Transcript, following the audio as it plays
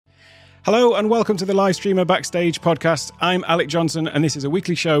Hello and welcome to the Live Streamer Backstage podcast. I'm Alec Johnson and this is a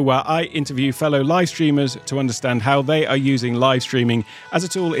weekly show where I interview fellow live streamers to understand how they are using live streaming as a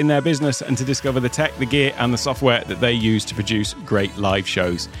tool in their business and to discover the tech, the gear and the software that they use to produce great live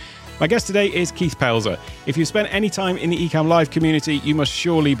shows. My guest today is Keith Pelzer. If you've spent any time in the Ecamm Live community, you must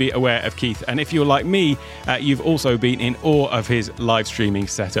surely be aware of Keith. And if you're like me, you've also been in awe of his live streaming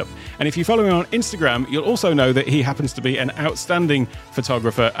setup. And if you follow him on Instagram, you'll also know that he happens to be an outstanding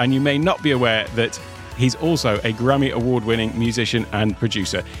photographer, and you may not be aware that he's also a Grammy award-winning musician and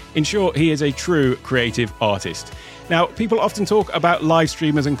producer. In short, he is a true creative artist. Now, people often talk about live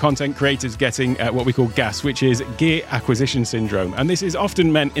streamers and content creators getting what we call GAS, which is gear acquisition syndrome. And this is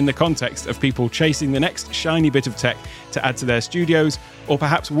often meant in the context of people chasing the next shiny bit of tech to add to their studios, or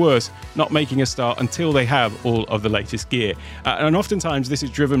perhaps worse, not making a start until they have all of the latest gear. And oftentimes this is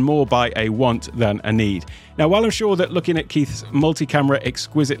driven more by a want than a need. Now, while I'm sure that looking at Keith's multi-camera,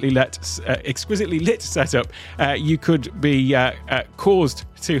 exquisitely lit setup, you could be caused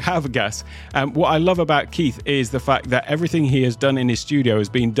to have a GAS. What I love about Keith is the fact that everything he has done in his studio has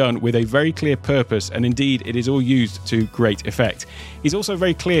been done with a very clear purpose, and indeed it is all used to great effect. He's also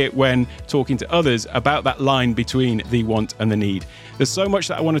very clear when talking to others about that line between the want and the need. There's so much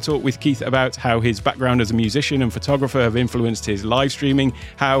that I want to talk with Keith about: how his background as a musician and photographer have influenced his live streaming,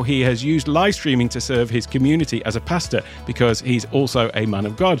 how he has used live streaming to serve his community as a pastor because he's also a man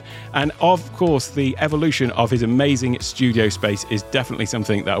of God, and of course the evolution of his amazing studio space is definitely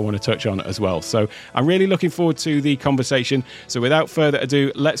something that I want to touch on as well. So I'm really looking forward to the conversation. So without further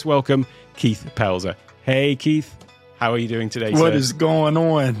ado, let's welcome Keith Pelzer. Hey Keith, how are you doing today, What sir? is going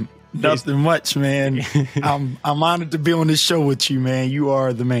on? Nothing much, man. I'm honored to be on this show with you, man. You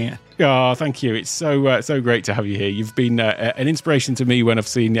are the man. Oh, thank you. It's so great to have you here. You've been an inspiration to me when I've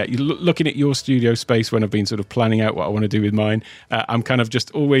seen you looking at your studio space when I've been sort of planning out what I want to do with mine. I'm kind of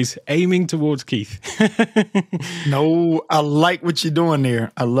just always aiming towards Keith. No, I like what you're doing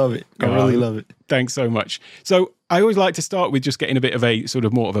there. I love it. I really love it. Thanks so much. So I always like to start with just getting a bit of a sort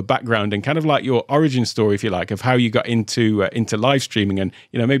of more of a background and kind of like your origin story, if you like, of how you got into live streaming, and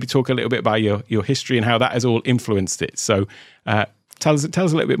maybe talk a little bit about your history and how that has all influenced it. So tell us a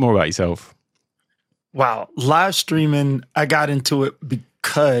little bit more about yourself. Wow. Live streaming, I got into it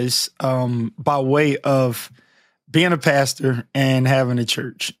because by way of being a pastor and having a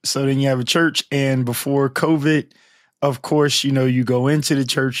church. So then you have a church, and before COVID, of course, you go into the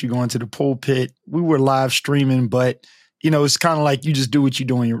church, you go into the pulpit. We were live streaming, but, it's kind of like you just do what you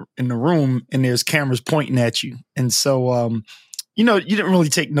do in the room, and there's cameras pointing at you. And so, you didn't really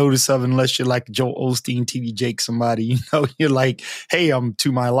take notice of it unless you're like Joel Osteen, TV Jake, somebody, you're like, hey, I'm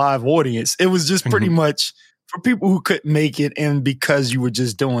to my live audience. It was just pretty much for people who couldn't make it, and because you were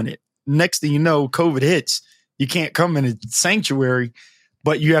just doing it. Next thing you know, COVID hits. You can't come in a sanctuary,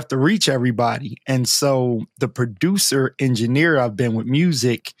 but you have to reach everybody. And so the producer, engineer I've been with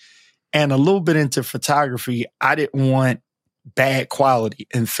music and a little bit into photography, I didn't want bad quality,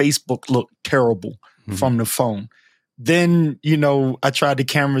 and Facebook looked terrible from the phone. Then, I tried the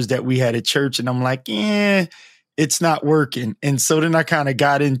cameras that we had at church, and I'm like, it's not working. And so then I kind of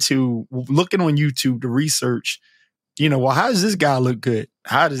got into looking on YouTube to research, well, how does this guy look good?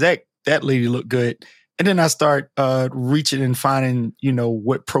 How does that lady look good? And then I start reaching and finding,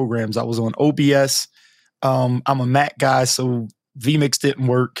 what programs I was on. OBS. I'm a Mac guy, so vMix didn't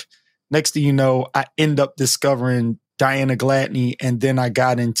work. Next thing you know, I end up discovering Diana Gladney, and then I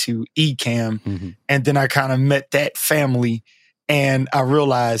got into Ecamm, and then I kind of met that family, and I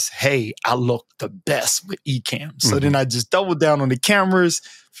realized, hey, I look the best with Ecamm. So then I just doubled down on the cameras,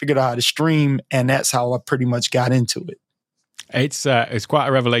 figured out how to stream, and that's how I pretty much got into it. It's quite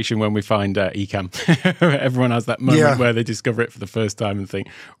a revelation when we find Ecamm. Everyone has that moment where they discover it for the first time and think,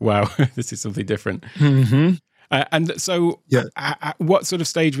 wow, this is something different. And so what sort of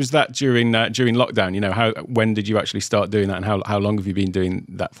stage was that during lockdown? When did you actually start doing that, and how long have you been doing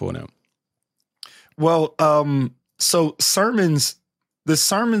that for now? Well, so the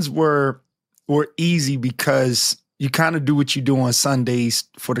sermons were easy because you kind of do what you do on Sundays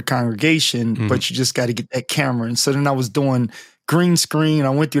for the congregation, but you just got to get that camera. And so then I was doing green screen. I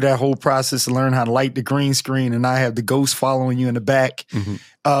went through that whole process to learn how to light the green screen, and I have the ghost following you in the back,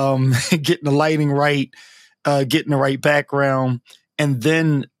 getting the lighting right, getting the right background. And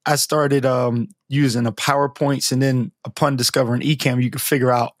then I started using the PowerPoints, and then upon discovering Ecamm, you can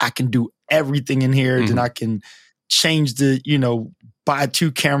figure out I can do everything in here. Then I can change buy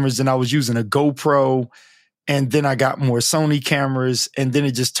 2 cameras, and I was using a GoPro. And then I got more Sony cameras, and then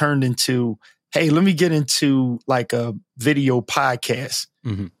it just turned into hey, let me get into like a video podcast.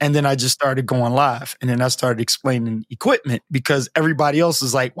 And then I just started going live. And then I started explaining equipment because everybody else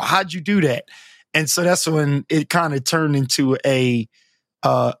is like, well, how'd you do that? And so that's when it kind of turned into a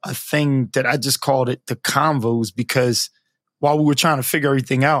thing that I just called it the convos, because while we were trying to figure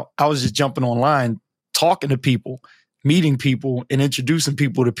everything out, I was just jumping online, talking to people, meeting people, and introducing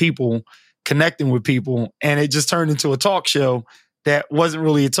people to people, connecting with people. And it just turned into a talk show that wasn't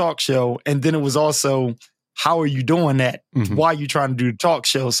really a talk show. And then it was also, how are you doing that? Why are you trying to do the talk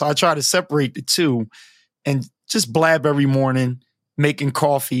show? So I try to separate the two and just blab every morning, making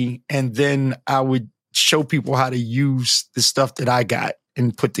coffee. And then I would show people how to use the stuff that I got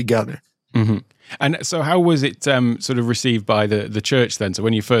and put together. And so how was it sort of received by the church then? So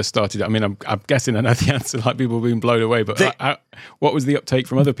when you first started, I mean, I'm guessing I know the answer, like people being blown away, but what was the uptake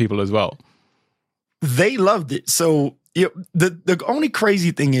from other people as well? They loved it. So the only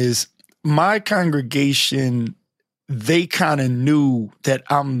crazy thing is my congregation, they kind of knew that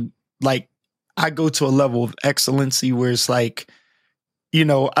I'm like, I go to a level of excellency where it's like,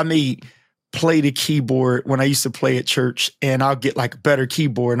 I may play the keyboard when I used to play at church, and I'll get like a better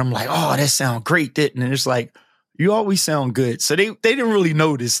keyboard, and I'm like, oh, that sounds great, didn't it? And it's like, you always sound good. So they didn't really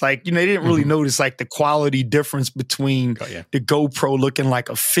notice, like, they didn't really notice like the quality difference between the GoPro looking like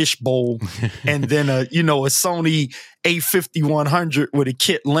a fishbowl and then a Sony A5100 with a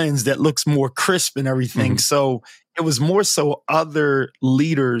kit lens that looks more crisp and everything. So it was more so other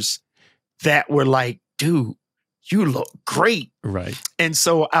leaders that were like, dude, you look great. Right. And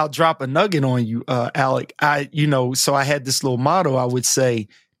so I'll drop a nugget on you, Alec. So I had this little motto. I would say,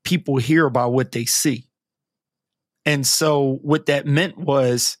 people hear about what they see. And so what that meant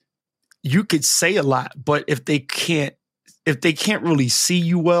was, you could say a lot, but if they can't really see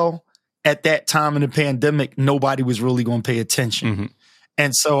you well at that time in the pandemic, nobody was really going to pay attention.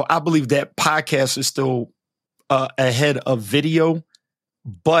 And so I believe that podcasts are still ahead of video.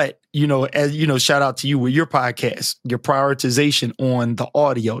 But, shout out to you with your podcast, your prioritization on the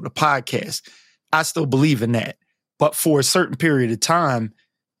audio, the podcast. I still believe in that. But for a certain period of time,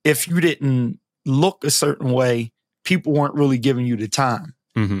 if you didn't look a certain way, people weren't really giving you the time.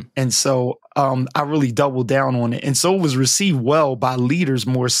 And so I really doubled down on it. And so it was received well by leaders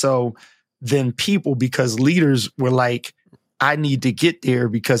more so than people, because leaders were like, I need to get there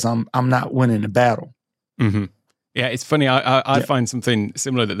because I'm not winning the battle. Yeah, it's funny. I find something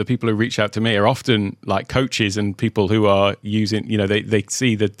similar, that the people who reach out to me are often like coaches and people who are using, they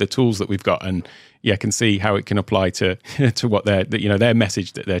see the tools that we've got and can see how it can apply to what their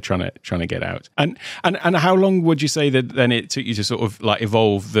message that they're trying to get out. And how long would you say that then it took you to sort of like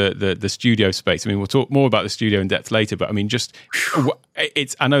evolve the studio space? I mean, we'll talk more about the studio in depth later, but I mean,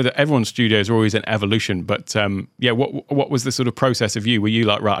 I know that everyone's studios are always an evolution, but what was the sort of process of you? Were you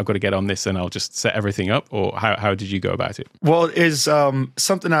like, right, I've got to get on this and I'll just set everything up, or how did you go about it? Well, it's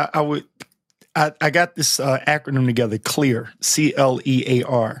something I got this acronym together, CLEAR,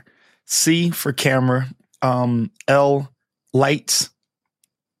 CLEAR. C for camera, L lights,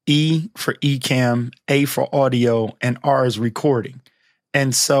 E for eCam, A for audio, and R is recording.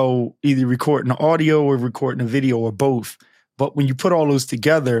 And so either recording audio or recording a video or both. But when you put all those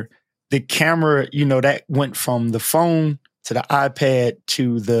together, the camera, that went from the phone to the iPad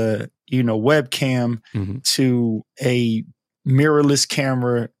to the, webcam to a mirrorless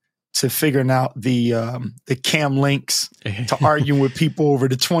camera, to figuring out the cam links, to arguing with people over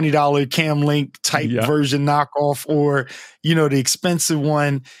the $20 cam link type version knockoff, or, the expensive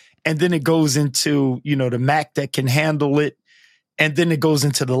one. And then it goes into, the Mac that can handle it. And then it goes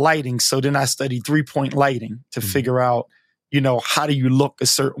into the lighting. So then I studied 3-point lighting to figure out, how do you look a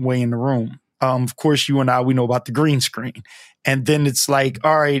certain way in the room? Of course, you and I, we know about the green screen. And then it's like,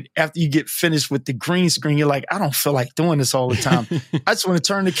 all right, after you get finished with the green screen, you're like, I don't feel like doing this all the time. I just want to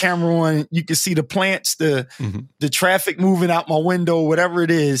turn the camera on. You can see the plants, the traffic moving out my window, whatever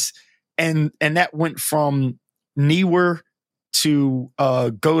it is. And that went from Neewer to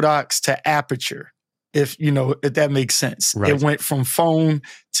Godox to Aperture, if that makes sense. Right. It went from phone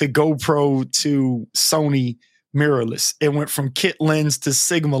to GoPro to Sony mirrorless. It went from kit lens to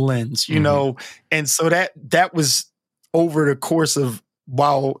Sigma lens, and so that was over the course of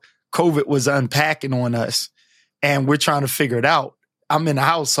while COVID was unpacking on us and we're trying to figure it out. I'm in the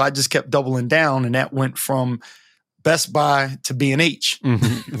house, so I just kept doubling down, and that went from Best Buy to B&H.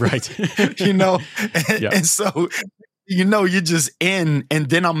 Right. And so, you're just in, and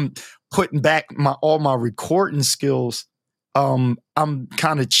then I'm putting back all my recording skills. I'm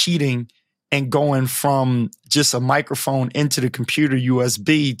kind of cheating and going from just a microphone into the computer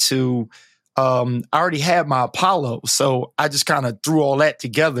USB to, I already had my Apollo. So I just kind of threw all that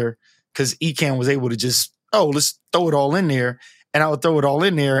together because Ecamm was able to just, let's throw it all in there. And I would throw it all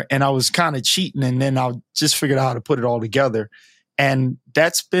in there, and I was kind of cheating, and then I just figured out how to put it all together. And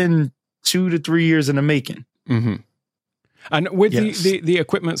that's been 2 to 3 years in the making. Mm-hmm. And with the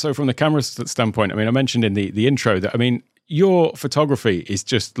equipment, so from the camera standpoint, I mean, I mentioned in the intro that, I mean, your photography is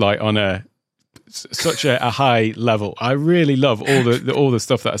just like on such a high level. I really love all the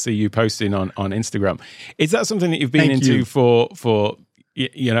stuff that I see you posting on Instagram. Is that something that you've been into for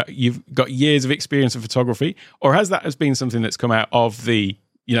you've got years of experience of photography, or has been something that's come out of the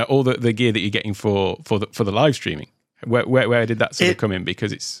all the gear that you're getting for the live streaming? Where did that sort of come in?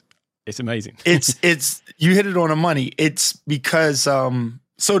 Because it's amazing. it's you hit it on the money. It's because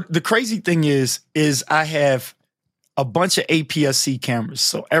so the crazy thing is I have a bunch of APS-C cameras.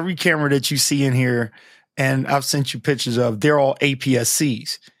 So every camera that you see in here, and I've sent you pictures of, they're all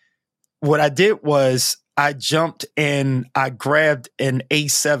APS-Cs. What I did was I jumped and I grabbed an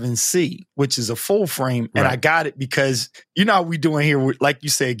A7C, which is a full frame, and I got it because you know how we doing here with, like you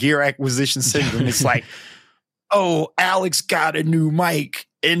said, gear acquisition syndrome. It's like, oh, Alex got a new mic,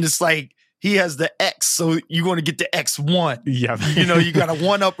 and it's like, he has the X, so you want to get the X1. Yeah. You got a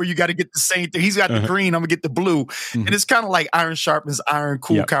one up or you got to get the same thing. He's got the green, I'm going to get the blue. Mm-hmm. And it's kind of like iron sharpens iron,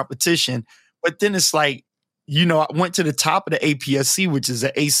 cool competition. But then it's like, I went to the top of the APS-C, which is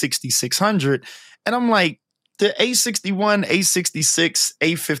the A6600. And I'm like, the A61, A66,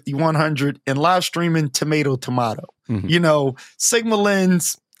 A5100, and live streaming, tomato. Mm-hmm. Sigma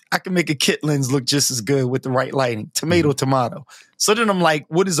lens, I can make a kit lens look just as good with the right lighting. Tomato. So then I'm like,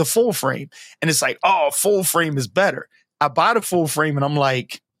 what is a full frame? And it's like, full frame is better. I buy the full frame and I'm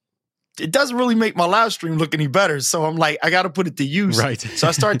like, it doesn't really make my live stream look any better. So I'm like, I got to put it to use. Right. So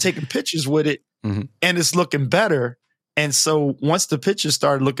I started taking pictures with it and it's looking better. And so once the pictures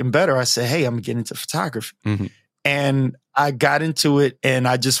started looking better, I said, hey, I'm going to get into photography. Mm-hmm. And I got into it and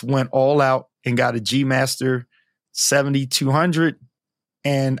I just went all out and got a G Master 7200.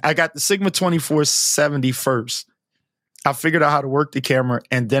 And I got the Sigma 2470 first. I figured out how to work the camera,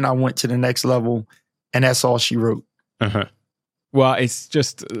 and then I went to the next level, and that's all she wrote. Uh-huh. Well, it's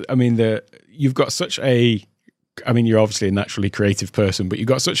just, I mean, you've got such you're obviously a naturally creative person, but you've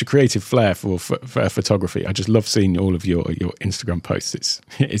got such a creative flair for photography. I just love seeing all of your Instagram posts.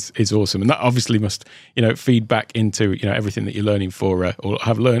 It's awesome. And that obviously must, feed back into, everything that you're learning or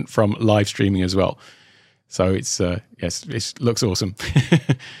have learned from live streaming as well. So it's it looks awesome.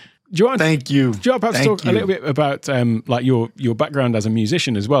 Thank you. Do you want to perhaps talk a little bit about like your background as a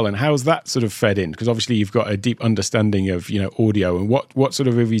musician as well, and how's that sort of fed in? Because obviously you've got a deep understanding of audio, and what sort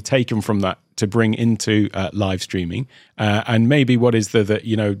of have you taken from that to bring into live streaming, and maybe what is that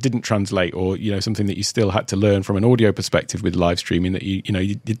didn't translate, or something that you still had to learn from an audio perspective with live streaming that you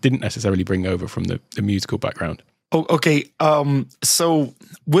didn't necessarily bring over from the musical background. Oh, okay. So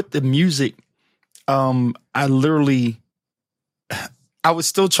with the music. I was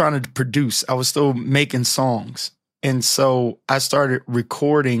still trying to produce. I was still making songs. And so I started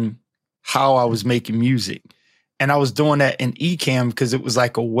recording how I was making music. And I was doing that in Ecamm because it was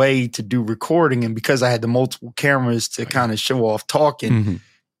like a way to do recording. And because I had the multiple cameras to kind of show off talking,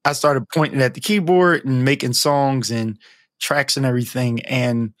 I started pointing at the keyboard and making songs and tracks and everything.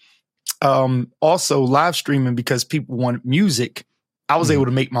 And also live streaming because people wanted music. I was able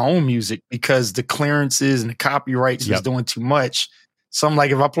to make my own music because the clearances and the copyrights was doing too much. So I'm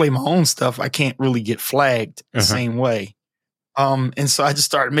like, if I play my own stuff, I can't really get flagged the same way. And so I just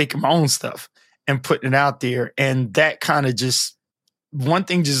started making my own stuff and putting it out there. And that kind of just, one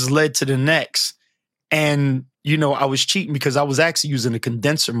thing just led to the next. And, I was cheating because I was actually using a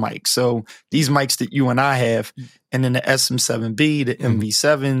condenser mic. So these mics that you and I have, and then the SM7B, the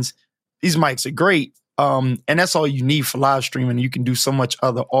MV7s, these mics are great. And that's all you need for live streaming. You can do so much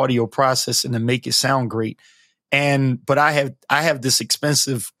other audio processing to make it sound great. But I have this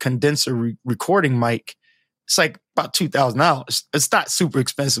expensive condenser recording mic. It's like about $2,000. It's not super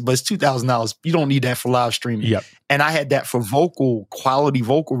expensive, but it's $2,000. You don't need that for live streaming. Yep. And I had that for quality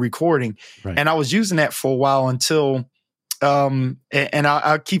vocal recording. Right. And I was using that for a while until and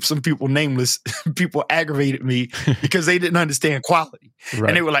I'll keep some people nameless. People aggravated me because they didn't understand quality. Right.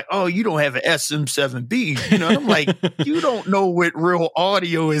 And they were like, oh, you don't have an SM7B. And I'm like, you don't know what real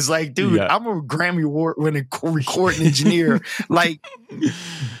audio is like, dude. Yeah. I'm a Grammy Award-winning recording engineer. Like,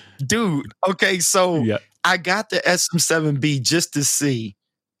 dude, okay, so I got the SM7B just to see,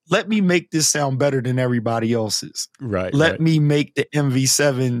 let me make this sound better than everybody else's. Right. Let me make the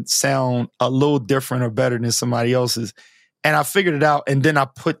MV7 sound a little different or better than somebody else's. And I figured it out. And then I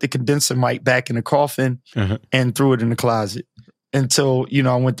put the condenser mic back in the coffin and threw it in the closet until,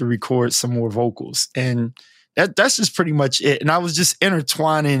 I went to record some more vocals. And that's just pretty much it. And I was just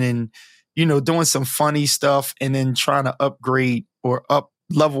intertwining and, doing some funny stuff and then trying to upgrade or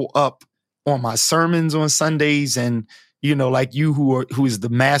level up on my sermons on Sundays. And, like you who is the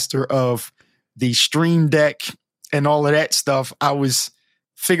master of the Stream Deck and all of that stuff, I was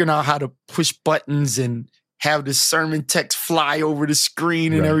figuring out how to push buttons and have the sermon text fly over the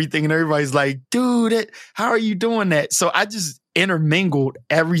screen and everything. And everybody's like, dude, how are you doing that? So I just intermingled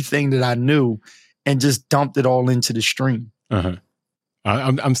everything that I knew and just dumped it all into the stream. Uh-huh.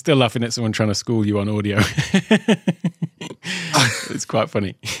 I'm still laughing at someone trying to school you on audio. It's quite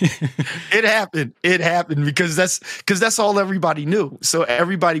funny. It happened because that's all everybody knew. So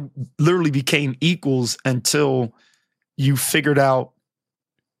everybody literally became equals until you figured out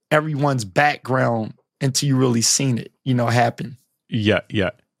everyone's background until you really seen it, happen. Yeah.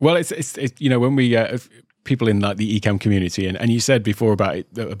 Well, it's when we people in like the Ecamm community, and you said before about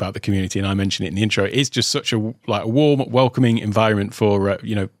the community, and I mentioned it in the intro. It's just such a warm, welcoming environment for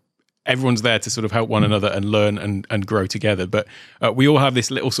everyone's there to sort of help one another and learn and grow together. But we all have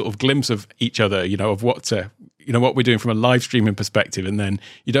this little sort of glimpse of each other, of what we're doing from a live streaming perspective. And then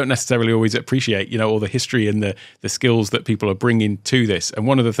you don't necessarily always appreciate, all the history and the skills that people are bringing to this. And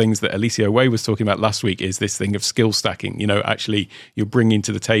one of the things that Alicia Way was talking about last week is this thing of skill stacking. Actually you're bringing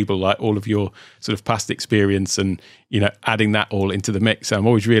to the table like all of your sort of past experience and, adding that all into the mix. I'm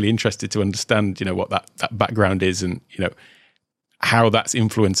always really interested to understand, what that background is and, how that's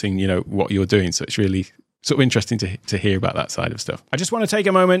influencing, what you're doing. So it's really sort of interesting to hear about that side of stuff. I just want to take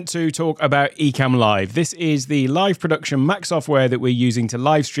a moment to talk about Ecamm Live. This is the live production Mac software that we're using to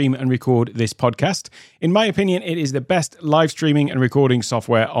live stream and record this podcast. In my opinion, it is the best live streaming and recording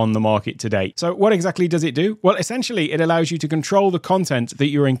software on the market today. So what exactly does it do? Well, essentially, it allows you to control the content that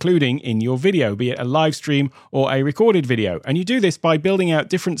you're including in your video, be it a live stream or a recorded video. And you do this by building out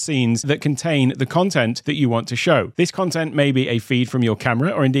different scenes that contain the content that you want to show. This content may be a feed from your camera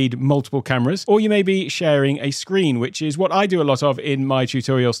or indeed multiple cameras, or you may be sharing a screen, which is what I do a lot of in my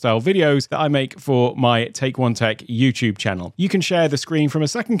tutorial style videos that I make for my Take One Tech YouTube channel. You can share the screen from a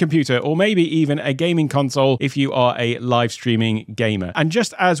second computer or maybe even a gaming console if you are a live streaming gamer. And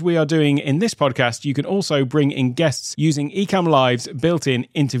just as we are doing in this podcast, you can also bring in guests using Ecamm Live's built-in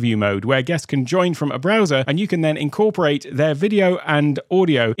interview mode, where guests can join from a browser and you can then incorporate their video and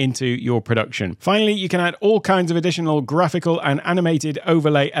audio into your production. Finally, you can add all kinds of additional graphical and animated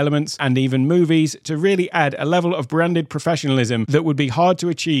overlay elements and even movies to really add a level of branded professionalism that would be hard to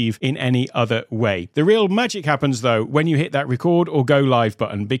achieve in any other way. The real magic happens though when you hit that record or go live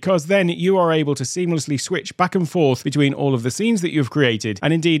button, because then you are able to seamlessly switch back and forth between all of the scenes that you've created.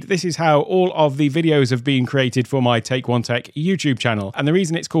 And indeed, this is how all of the videos have been created for my Take One Tech YouTube channel. And the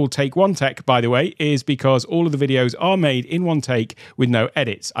reason it's called Take One Tech, by the way, is because all of the videos are made in one take with no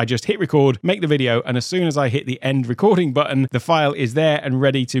edits. I just hit record, make the video, and as soon as I hit the end recording button, the file is there and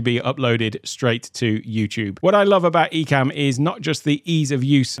ready to be uploaded straight to YouTube. What I love about Ecamm is not just the ease of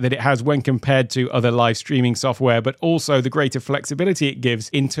use that it has when compared to other live streaming software, but also the greater flexibility it gives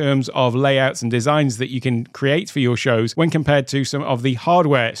in terms of layouts and designs that you can create for your shows when compared to some of the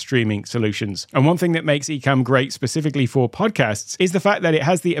hardware streaming solutions. And one thing that makes Ecamm great specifically for podcasts is the fact that it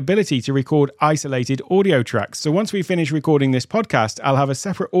has the ability to record isolated audio tracks. So once we finish recording this podcast, I'll have a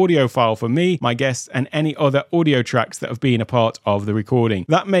separate audio file for me, my guests, and any other audio tracks that have been a part of the recording.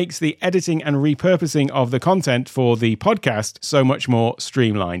 That makes the editing and repurposing of the content for the podcast so much more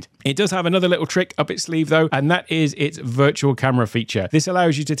streamlined. It does have another little trick up its sleeve though, and that is its virtual camera feature. This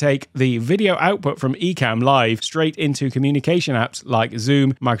allows you to take the video output from Ecamm Live straight into communication apps like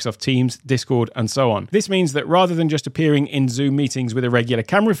Zoom, Microsoft Teams, Discord, and so on. This means that rather than just appearing in Zoom meetings with a regular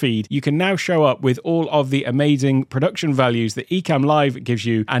camera feed, you can now show up with all of the amazing production values that Ecamm Live gives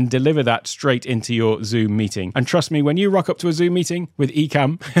you and deliver that straight into your Zoom meeting. And trust me, when you rock up to a Zoom meeting with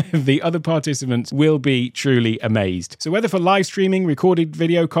Ecamm, the other participants will be truly amazed. So whether for live streaming, recorded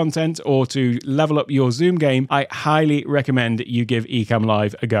video content, or to level up your Zoom game, I highly recommend you give Ecamm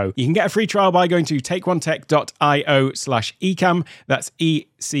Live a go. You can get a free trial by going to takeonetech.io/ecamm. That's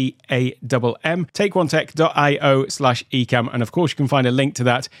ECAMM. takeonetech.io/ecamm. And of course, you can find a link to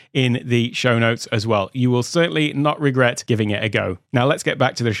that in the show notes as well. You will certainly not regret giving it a go. Now let's get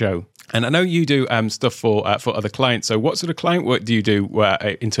back to the show. And I know you do stuff for other clients. So what sort of client work do you do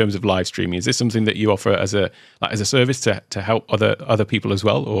in terms of live streaming? Is this something that you offer as a service to help other people as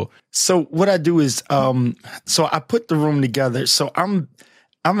well? Or so what I do is so I put the room together. So I'm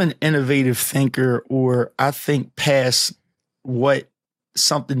an innovative thinker, or I think past what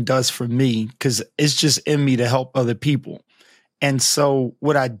something does for me because it's just in me to help other people. And so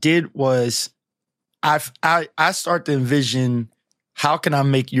what I did was I start to envision how can I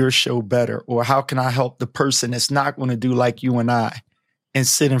make your show better? Or how can I help the person that's not going to do like you and I and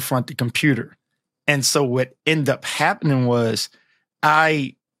sit in front of the computer? And so what ended up happening was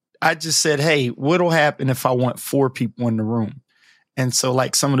I just said, hey, what'll happen if I want 4 people in the room? And so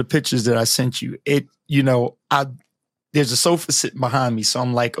like some of the pictures that I sent you, there's a sofa sitting behind me. So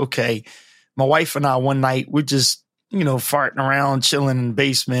I'm like, okay, my wife and I one night, we're just, farting around, chilling in the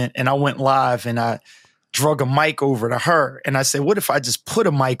basement. And I went live and I drug a mic over to her. And I said, what if I just put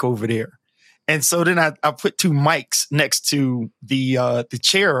a mic over there? And so then I put 2 mics next to the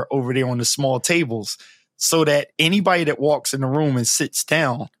chair over there on the small tables so that anybody that walks in the room and sits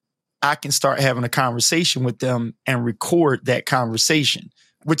down, I can start having a conversation with them and record that conversation,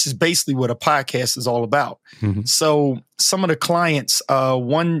 which is basically what a podcast is all about. Mm-hmm. So some of the clients,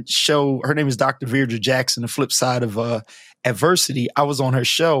 one show, her name is Dr. Deirdre Jackson, the flip side of adversity. I was on her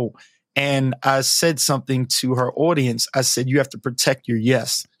show and I said something to her audience. I said, you have to protect your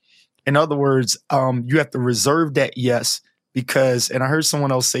yes. In other words, you have to reserve that yes because, and I heard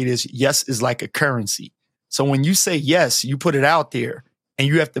someone else say this, yes is like a currency. So when you say yes, you put it out there and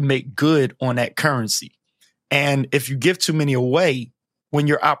you have to make good on that currency. And if you give too many away, when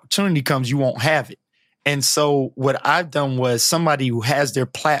your opportunity comes, you won't have it. And so what I've done was somebody who has their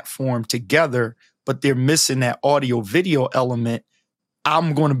platform together, but they're missing that audio video element,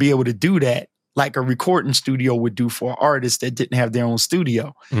 I'm going to be able to do that like a recording studio would do for an artist that didn't have their own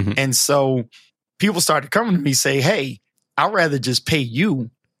studio. Mm-hmm. And so people started coming to me say, hey, I'd rather just pay you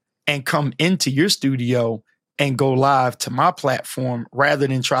and come into your studio and go live to my platform rather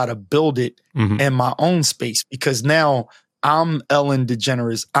than try to build it in my own space. Because now I'm Ellen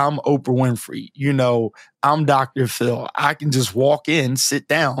DeGeneres, I'm Oprah Winfrey, I'm Dr. Phil. I can just walk in, sit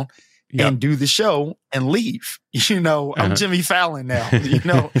down, and do the show and leave. I'm Jimmy Fallon now,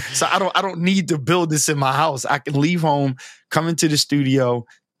 So I don't need to build this in my house. I can leave home, come into the studio,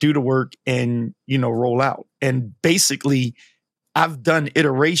 do the work and, roll out. And basically I've done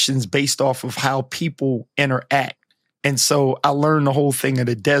iterations based off of how people interact. And so I learned the whole thing of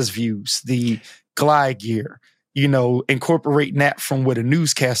the des views, the glide gear, incorporating that from what a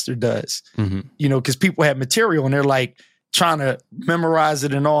newscaster does, because people have material and they're like, trying to memorize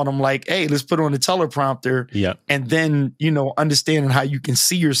it and all. And I'm like, hey, let's put on the teleprompter. Yeah. And then, understanding how you can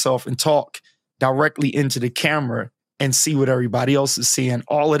see yourself and talk directly into the camera and see what everybody else is seeing.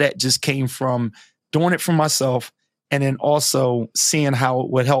 All of that just came from doing it for myself and then also seeing how it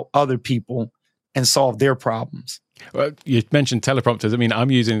would help other people and solve their problems. Well, you mentioned teleprompters. I mean,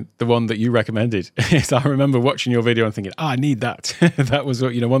 I'm using the one that you recommended. So I remember watching your video and thinking, I need that. That was,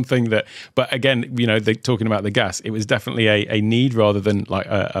 one thing that, but again, talking about the gas, it was definitely a need rather than like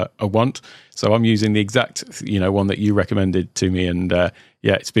a want. So I'm using the exact, one that you recommended to me. And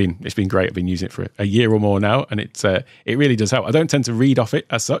it's been great. I've been using it for a year or more now. And it really does help. I don't tend to read off it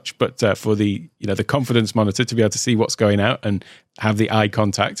as such, but for the, the confidence monitor to be able to see what's going out and have the eye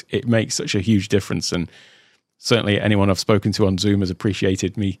contact, it makes such a huge difference. And certainly anyone I've spoken to on Zoom has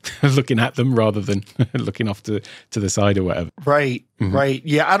appreciated me looking at them rather than looking off to the side or whatever. Right, right.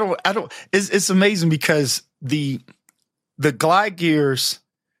 Yeah, I don't, it's amazing because the glide gears,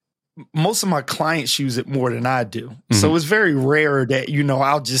 most of my clients use it more than I do. So it's very rare that,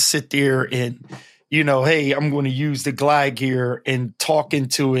 I'll just sit there and, hey, I'm going to use the glide gear and talk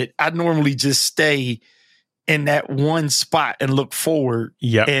into it. I normally just stay in that one spot and look forward.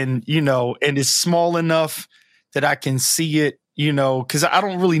 Yeah. And, and it's small enough that I can see it, because I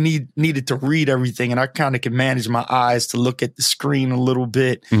don't really need it to read everything. And I kind of can manage my eyes to look at the screen a little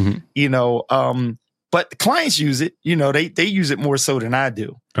bit, but the clients use it, they use it more so than I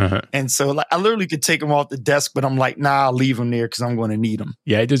do. And so like, I literally could take them off the desk, but I'm like, nah, I'll leave them there because I'm going to need them.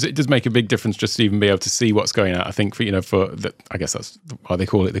 Yeah, it does make a big difference just to even be able to see what's going on. I think for I guess that's why they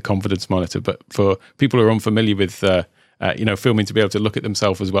call it the confidence monitor. But for people who are unfamiliar with, filming, to be able to look at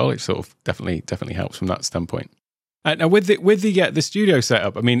themselves as well, it sort of definitely helps from that standpoint. Now, with the studio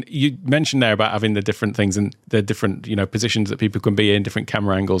setup, I mean, you mentioned there about having the different things and the different positions that people can be in, different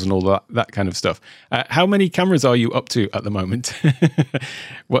camera angles and all that kind of stuff. How many cameras are you up to at the moment?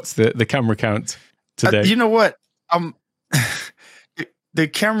 What's the camera count today? You know what? The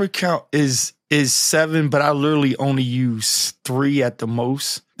camera count is 7, but I literally only use 3 at the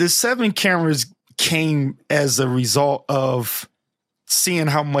most. The 7 cameras came as a result of seeing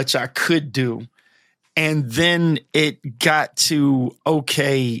how much I could do. And then it got to,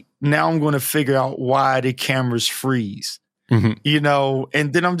 okay, now I'm going to figure out why the cameras freeze, and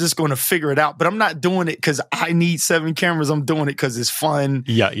then I'm just going to figure it out. But I'm not doing it because I need 7 cameras. I'm doing it because it's fun.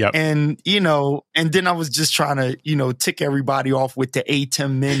 Yeah. And, and then I was just trying to, tick everybody off with the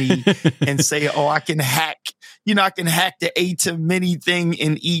A10 Mini and say, oh, I can hack, I can hack the ATEM mini thing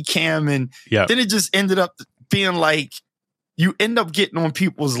in Ecamm. And Yeah. then it just ended up being like, you end up getting on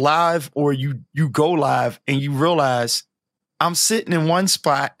people's live, or you go live and you realize I'm sitting in one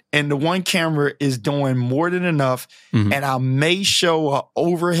spot and the one camera is doing more than enough. Mhm. And I may show a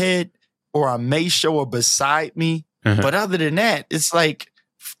overhead or I may show a beside me. Uh-huh. But other than that, it's like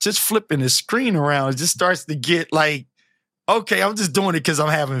just flipping the screen around. It just starts to get like, okay, I'm just doing it because I'm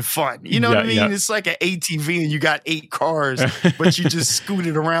having fun. You know what I mean? Yeah. It's like an ATV and you got 8 cars, but you just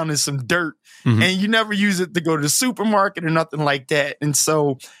scooted around in some dirt. Mhm. And you never use it to go to the supermarket or nothing like that. And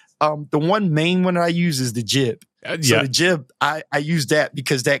so the one main one that I use is the jib. So the jib, I use that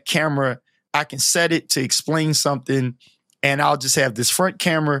because that camera, I can set it to explain something, and I'll just have this front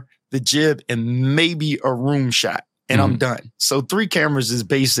camera, the jib, and maybe a room shot, and I'm done. So 3 cameras is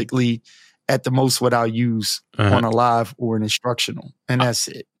basically at the most what I'll use on a live or an instructional, and that's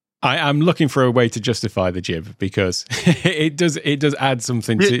it. I'm looking for a way to justify the jib because it does add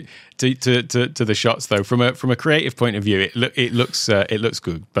something to the shots, though. From a creative point of view, it looks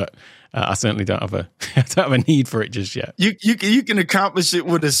good, but I certainly don't have a need for it just yet. You can accomplish it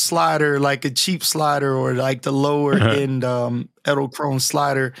with a slider, like a cheap slider, or like the lower end Edelchrome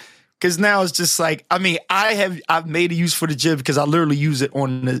slider. Because now it's just like, I mean, I've made a use for the jib because I literally use it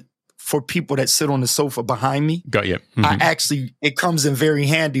for people that sit on the sofa behind me. Got you. Mm-hmm. It comes in very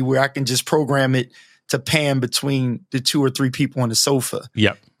handy where I can just program it to pan between the 2 or 3 people on the sofa.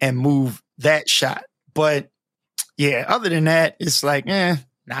 Yep. And move that shot. But yeah, other than that, it's like, nah,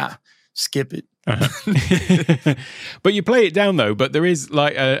 skip it. But you play it down though, but there is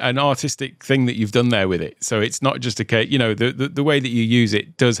like an artistic thing that you've done there with it. So it's not just a case, the way that you use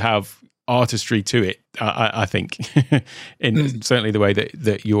it does have artistry to it, I think, in certainly the way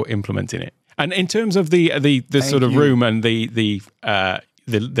that you're implementing it. And in terms of the sort of room and the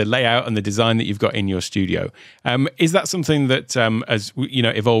layout and the design that you've got in your studio, is that something that has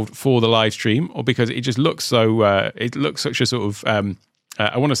evolved for the live stream, or because it just looks so it looks such a sort of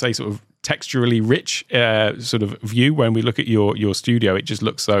I want to say sort of texturally rich sort of view when we look at your studio? It just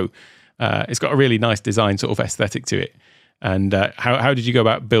looks so it's got a really nice design sort of aesthetic to it. And how did you go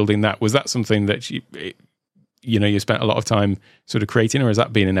about building that? Was that something that you spent a lot of time sort of creating, or has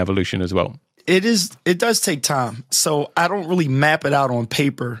that been an evolution as well? It does take time. So I don't really map it out on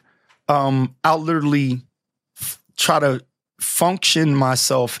paper. I'll literally try to function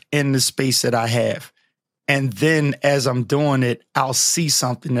myself in the space that I have. And then as I'm doing it, I'll see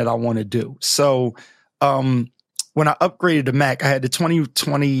something that I want to do. So when I upgraded the Mac, I had the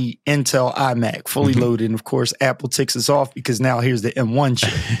 2020 Intel iMac fully loaded. And of course, Apple ticks us off because now here's the M1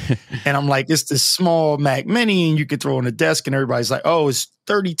 chip. And I'm like, it's this small Mac mini and you can throw on a desk, and everybody's like, oh, it's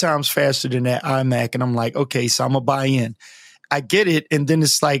 30 times faster than that iMac. And I'm like, okay, so I'm going to buy in. I get it. And then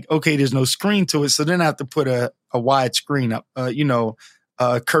it's like, okay, there's no screen to it. So then I have to put a wide screen up, a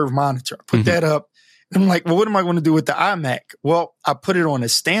curved monitor. I put that up. And I'm like, well, what am I going to do with the iMac? Well, I put it on a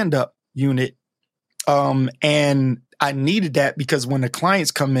stand-up unit. And I needed that because when the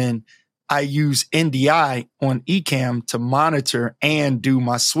clients come in, I use NDI on Ecamm to monitor and do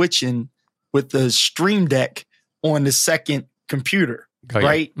my switching with the Stream Deck on the second computer,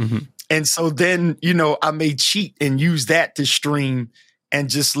 right? Mm-hmm. And so then, I may cheat and use that to stream and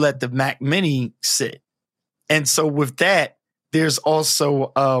just let the Mac Mini sit. And so with that, there's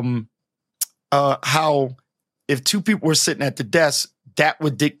also how if 2 people were sitting at the desk, that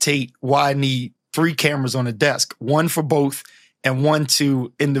would dictate why I need 3 cameras on the desk, 1 for both and 1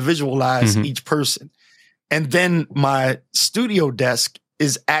 to individualize each person. And then my studio desk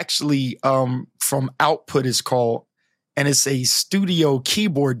is actually from Output is called, and it's a studio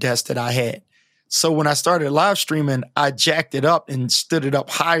keyboard desk that I had. So when I started live streaming, I jacked it up and stood it up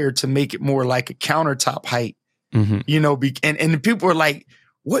higher to make it more like a countertop height, and the people were like,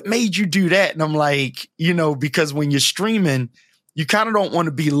 what made you do that? And I'm like, because when you're streaming, you kind of don't want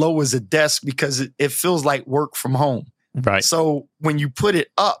to be low as a desk because it feels like work from home. Right. So when you put it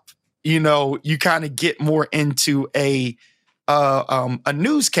up, you kind of get more into a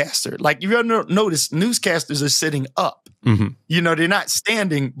newscaster. Like you ever notice newscasters are sitting up. They're not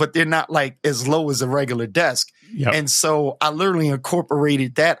standing, but they're not like as low as a regular desk. Yep. And so I literally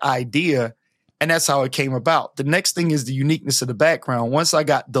incorporated that idea, and that's how it came about. The next thing is the uniqueness of the background. Once I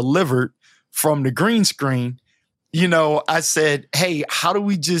got delivered from the green screen, I said, hey, how do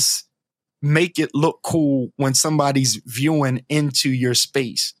we just make it look cool when somebody's viewing into your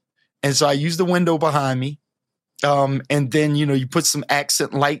space? And so I used the window behind me. And then, you put some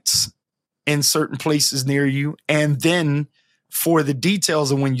accent lights in certain places near you. And then for the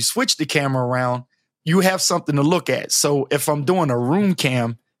details of when you switch the camera around, you have something to look at. So if I'm doing a room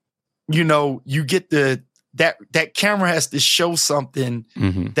cam, you get the that camera has to show something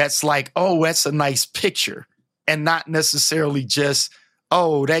that's like, oh, that's a nice picture, and not necessarily just,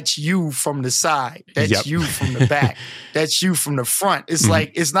 oh, that's you from the side, that's you from the back, that's you from the front. It's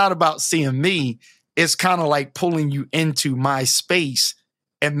like, it's not about seeing me. It's kind of like pulling you into my space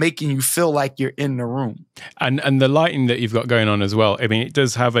and making you feel like you're in the room. And the lighting that you've got going on as well, I mean, it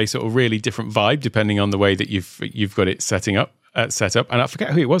does have a sort of really different vibe depending on the way that you've got it set up. And I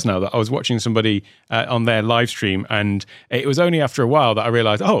forget who it was now, that I was watching somebody on their live stream, and it was only after a while that I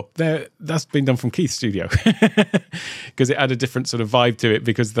realized, that's been done from Keith's studio, because it had a different sort of vibe to it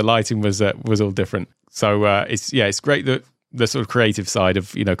because the lighting was all different. So it's great that the sort of creative side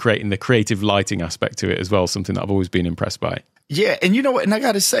of, creating the creative lighting aspect to it as well, something that I've always been impressed by. Yeah, and you know what? And I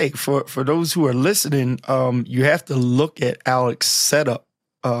got to say, for those who are listening, you have to look at Alex's setup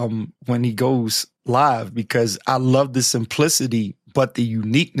when he goes live, because I love the simplicity, but the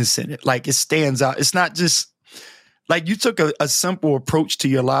uniqueness in it. Like, it stands out. It's not just like you took a simple approach to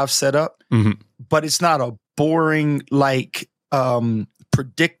your live setup, but it's not a boring, like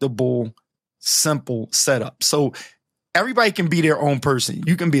predictable, simple setup. So everybody can be their own person.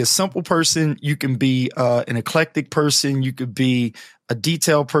 You can be a simple person. You can be an eclectic person. You could be a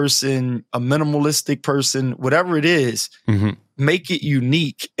detailed person, a minimalistic person, whatever it is. Make it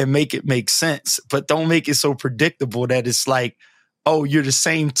unique and make it make sense, but don't make it so predictable that it's like, oh, you're the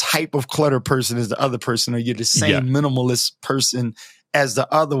same type of clutter person as the other person, or you're the same minimalist person as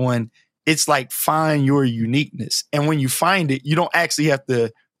the other one. It's like, find your uniqueness. And when you find it, you don't actually have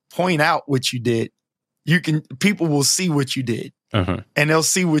to point out what you did. People will see what you did, and they'll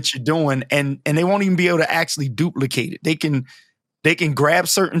see what you're doing, and they won't even be able to actually duplicate it. They can grab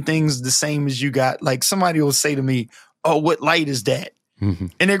certain things the same as you got. Like, somebody will say to me, oh, what light is that?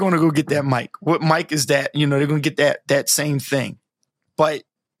 And they're going to go get that mic. What mic is that? They're going to get that same thing, but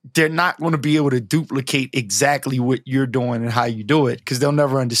they're not going to be able to duplicate exactly what you're doing and how you do it, because they'll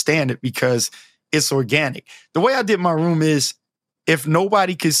never understand it, because it's organic. The way I did my room is, if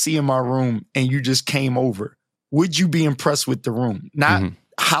nobody could see in my room and you just came over, would you be impressed with the room? Not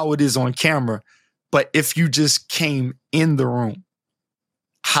how it is on camera, but if you just came in the room,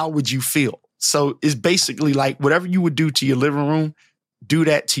 how would you feel? So it's basically like, whatever you would do to your living room, do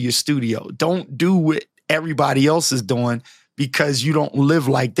that to your studio. Don't do what everybody else is doing, because you don't live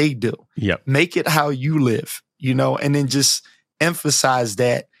like they do. Make it how you live, and then just emphasize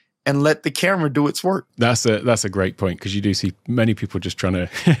that and let the camera do its work. That's a great point, because you do see many people just trying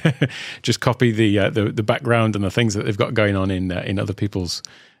to just copy the background and the things that they've got going on in other people's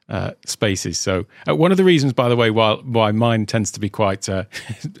spaces. So one of the reasons, by the way, why mine tends to be quite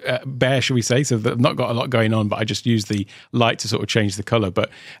bare, shall we say, so that I've not got a lot going on, but I just use the light to sort of change the color. But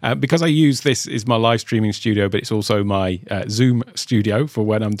because I use this is my live streaming studio, but it's also my Zoom studio for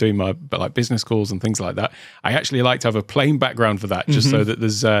when I'm doing my business calls and things like that, I actually like to have a plain background for that, just so that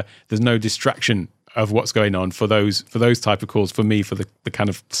there's no distraction of what's going on for those type of calls, for me, for the kind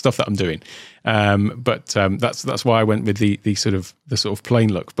of stuff that I'm doing. But that's why I went with the sort of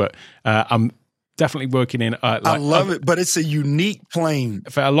plain look. But I'm definitely working in. I love it, but it's a unique plane.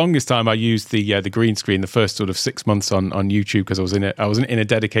 For the longest time, I used the green screen. The first sort of 6 months on YouTube, because I wasn't in a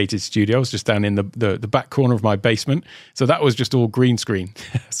dedicated studio. I was just down in the back corner of my basement, so that was just all green screen.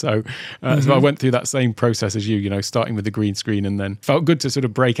 So I went through that same process as you, starting with the green screen, and then felt good to sort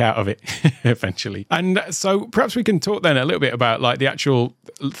of break out of it eventually. And so perhaps we can talk then a little bit about like the actual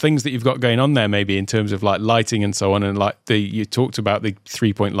things that you've got going on there, maybe in terms of like lighting and so on, and like you talked about the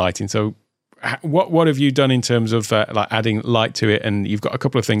 3-point lighting. So what have you done in terms of like adding light to it? And you've got a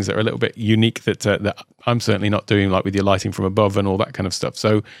couple of things that are a little bit unique that I'm certainly not doing, like with your lighting from above and all that kind of stuff.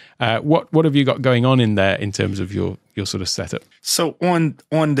 So what have you got going on in there in terms of your sort of setup? So on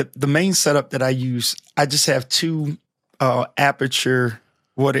the main setup that I use, I just have two aperture.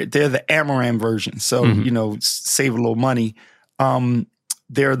 They're the Amaran version. So save a little money.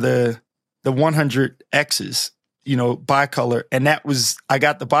 They're the 100Xs. Bicolor. And I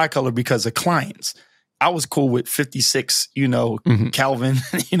got the bicolor because of clients. I was cool with 56, Kelvin.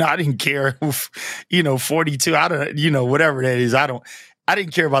 I didn't care if, 42, I don't, whatever that is. I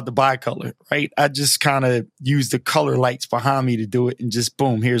didn't care about the bicolor, right? I just kind of used the color lights behind me to do it, and just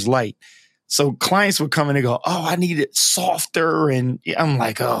boom, here's light. So clients would come in and go, oh, I need it softer. And I'm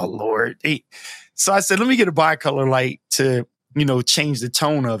like, oh, Lord. So I said, let me get a bicolor light to, change the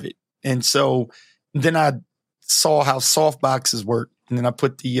tone of it. And so then I saw how soft boxes work. And then I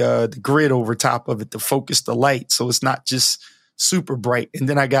put the grid over top of it to focus the light, so it's not just super bright. And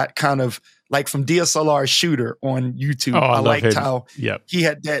then I got kind of like from DSLR Shooter on YouTube. Oh, I liked him. How he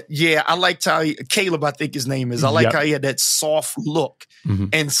had that. Yeah, I liked how Caleb, I think his name is. I like how he had that soft look.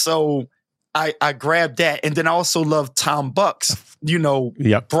 And so I grabbed that. And then I also love Tom Buck's,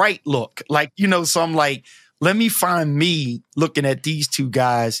 Yep. bright look. Like, so I'm like, let me find me looking at these two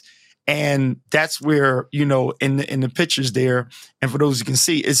guys. And that's where, in the pictures there, and for those who can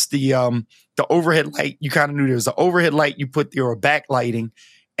see, it's the overhead light. You kind of knew there was an overhead light you put there, or backlighting,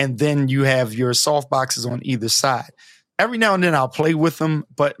 and then you have your soft boxes on either side. Every now and then I'll play with them,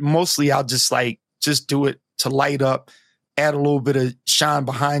 but mostly I'll just do it to light up, add a little bit of shine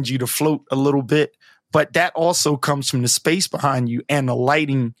behind you to float a little bit. But that also comes from the space behind you and the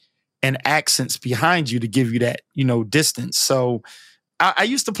lighting and accents behind you to give you that, distance. So I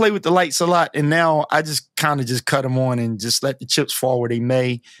used to play with the lights a lot, and now I just kind of just cut them on and just let the chips fall where they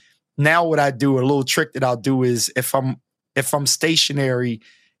may. Now what I do, a little trick that I'll do is if I'm stationary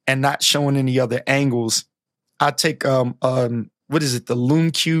and not showing any other angles, I take the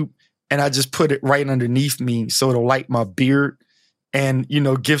Loom Cube, and I just put it right underneath me so it'll light my beard and,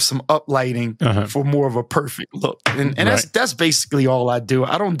 give some uplighting for more of a perfect look. And that's basically all I do.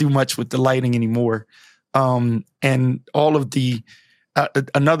 I don't do much with the lighting anymore. And all of the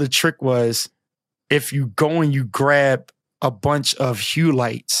another trick was if you go and you grab a bunch of hue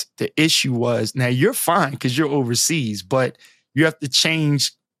lights, the issue was, now you're fine because you're overseas, but you have to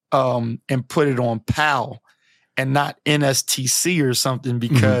change and put it on PAL and not NSTC or something,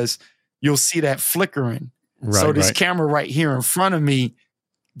 because you'll see that flickering. Right, so this camera right here in front of me,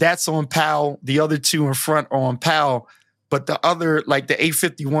 that's on PAL. The other two in front are on PAL. But the other, like the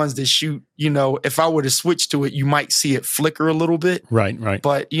 851s that shoot, if I were to switch to it, you might see it flicker a little bit. Right.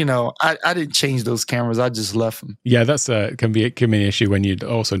 But, I didn't change those cameras. I just left them. Yeah, that's can be an issue when you're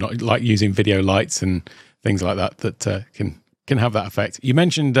also not like using video lights and things like that can have that effect. You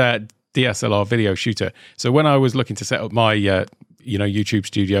mentioned DSLR video shooter. So when I was looking to set up my YouTube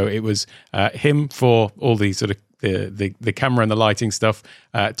studio, it was him for all the sort of the camera and the lighting stuff,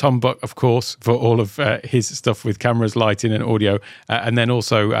 Tom Buck, of course, for all of his stuff with cameras, lighting and audio, and then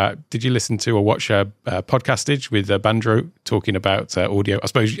also did you listen to or watch Podcastage with Bandro talking about audio? I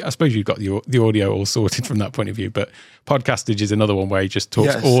suppose you've got the audio all sorted from that point of view, but Podcastage is another one where he just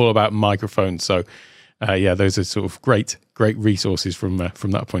talks all about microphones. So those are sort of great resources from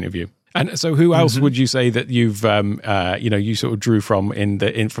that point of view. And so, who else would you say that you've, you sort of drew from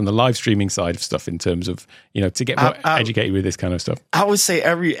from the live streaming side of stuff in terms of, to get more educated with this kind of stuff? I would say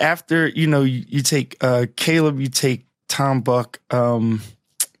after you take Caleb, you take Tom Buck, live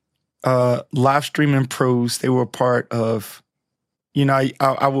streaming pros. They were a part of,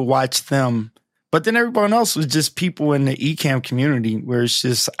 I would watch them, but then everyone else was just people in the Ecamm community where it's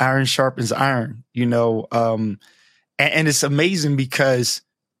just iron sharpens iron, and it's amazing because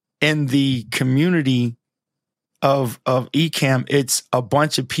in the community of Ecamm, it's a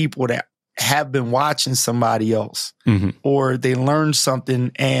bunch of people that have been watching somebody else, or they learned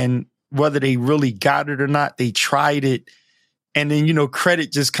something, and whether they really got it or not, they tried it. And then,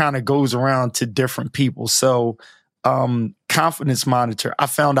 credit just kind of goes around to different people. So confidence monitor, I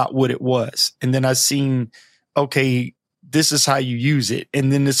found out what it was. And then I seen, okay, this is how you use it.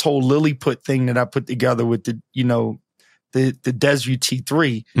 And then this whole Lilliput thing that I put together with the Desview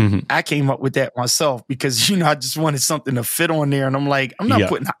T3, I came up with that myself because, I just wanted something to fit on there. And I'm like, I'm not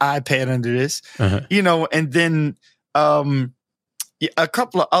putting an iPad under this, and then a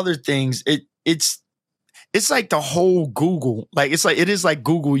couple of other things. It's like the whole Google, it is like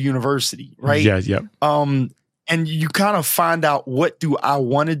Google University, right? Yeah. And you kind of find out, what do I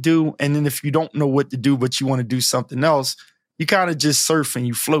want to do? And then if you don't know what to do, but you want to do something else, you kind of just surf and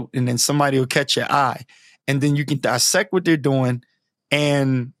you float, and then somebody will catch your eye. And then you can dissect what they're doing.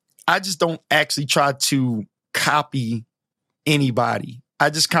 And I just don't actually try to copy anybody. I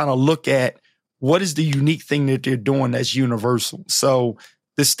just kind of look at what is the unique thing that they're doing that's universal. So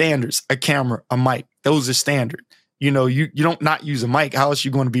the standards, a camera, a mic, those are standard. You don't not use a mic. How else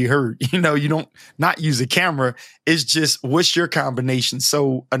you going to be heard? You don't not use a camera. It's just, what's your combination?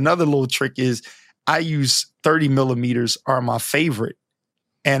 So another little trick is I use 30 millimeters are my favorite.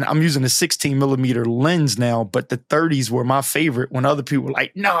 And I'm using a 16 millimeter lens now, but the 30s were my favorite when other people were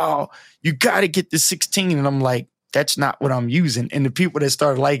like, no, you got to get the 16. And I'm like, that's not what I'm using. And the people that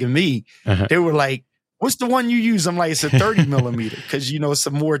started liking me, they were like, what's the one you use? I'm like, it's a 30 millimeter because, it's a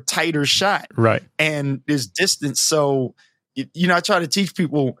more tighter shot. Right. And there's distance. So, I try to teach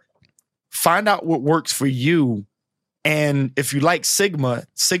people, find out what works for you. And if you like Sigma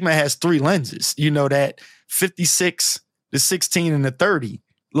has 3 lenses, that 56, the 16 and the 30.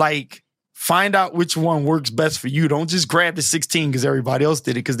 Like, find out which one works best for you. Don't just grab the 16 because everybody else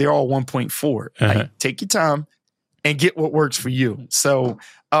did it, because they're all 1.4. Like, take your time and get what works for you. So,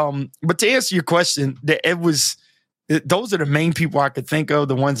 but to answer your question, it was those are the main people I could think of,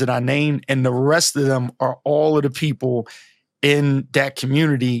 the ones that I named, and the rest of them are all of the people in that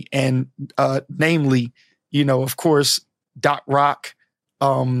community. And namely, of course, Doc Rock,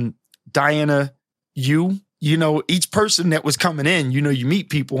 Diana, each person that was coming in, you meet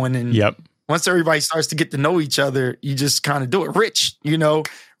people, and then once everybody starts to get to know each other, you just kind of do it. Rich,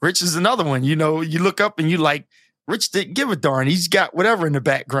 Rich is another one. You look up and you like, Rich didn't give a darn. He's got whatever in the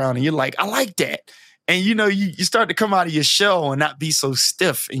background, and you're like, I like that. And you start to come out of your shell and not be so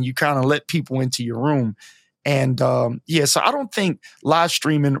stiff, and you kind of let people into your room. And so I don't think live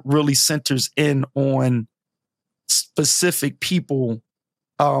streaming really centers in on specific people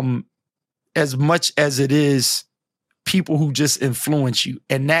as much as it is people who just influence you.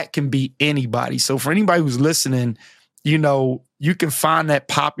 And that can be anybody. So for anybody who's listening, you can find that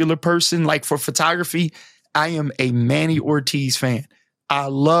popular person. Like for photography, I am a Manny Ortiz fan. I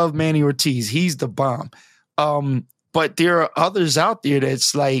love Manny Ortiz. He's the bomb. But there are others out there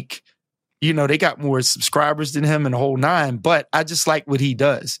that's like, they got more subscribers than him and the whole nine, but I just like what he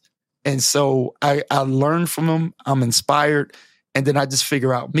does. And so I learn from him. I'm inspired. And then I just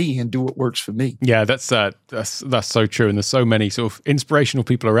figure out me and do what works for me. Yeah, that's so true. And there's so many sort of inspirational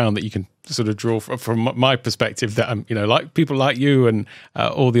people around that you can sort of draw from my perspective, that I'm, like people like you and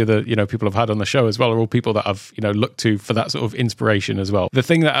all the other, people I've had on the show as well are all people that I've, looked to for that sort of inspiration as well. The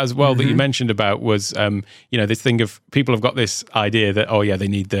thing that as well that you mentioned about was, this thing of people have got this idea that, they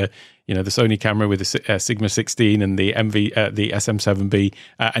need the Sony camera with the Sigma 16 and the the SM7B,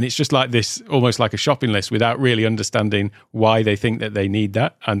 and it's just like this, almost like a shopping list, without really understanding why they think that they need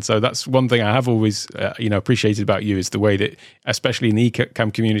that. And so that's one thing I have always, appreciated about you, is the way that, especially in the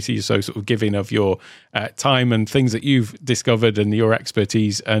eCam community, you're so sort of giving of your time and things that you've discovered and your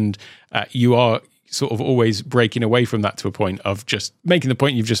expertise, and you are sort of always breaking away from that to a point of just making the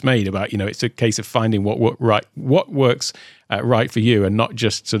point you've just made about, it's a case of finding what works right for you, and not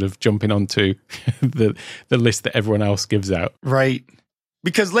just sort of jumping onto the list that everyone else gives out. Right.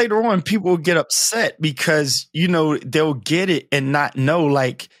 Because later on, people will get upset because, they'll get it and not know,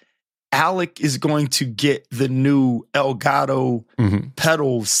 like, Alec is going to get the new Elgato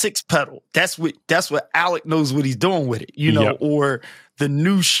pedal, 6-pedal. That's what Alec knows what he's doing with it, or the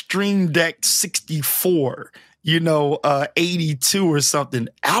new Stream Deck 64, 82 or something.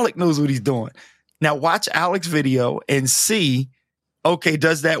 Alec knows what he's doing. Now watch Alec's video and see, okay,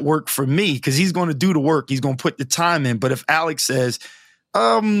 does that work for me? Because he's going to do the work. He's going to put the time in. But if Alex says,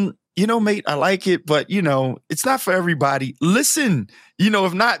 mate, I like it, but, it's not for everybody. Listen,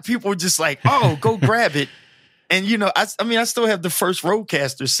 if not, people are just like, oh, go grab it. And, I still have the first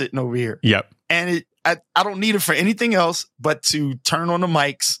Rodecaster sitting over here. Yep. And I don't need it for anything else but to turn on the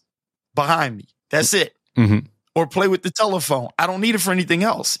mics behind me. That's it. Or play with the telephone. I don't need it for anything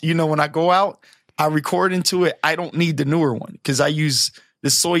else. When I go out, I record into it. I don't need the newer one because I use the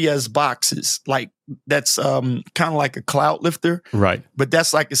Soyuz boxes. Like, that's kind of like a cloud lifter. Right. But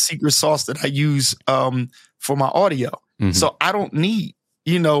that's like a secret sauce that I use for my audio. So I don't need,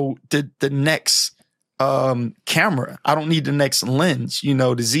 the next camera. I don't need the next lens. The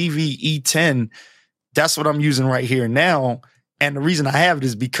ZV E10, that's what I'm using right here now. And the reason I have it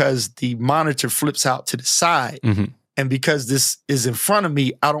is because the monitor flips out to the side. And because this is in front of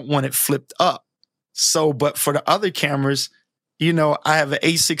me, I don't want it flipped up. So, but for the other cameras, I have an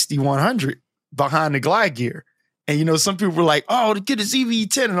A6100 behind the glide gear. And, some people were like, oh, to get a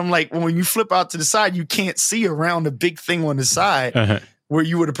ZV-10. And I'm like, well, when you flip out to the side, you can't see around the big thing on the side where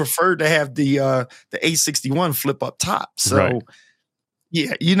you would have preferred to have the A61 flip up top. So,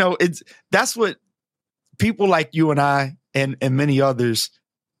 yeah, that's what people like you and I and many others,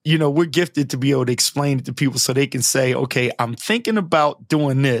 we're gifted to be able to explain it to people so they can say, okay, I'm thinking about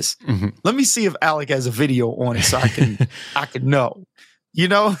doing this. Let me see if Alec has a video on it so I can know,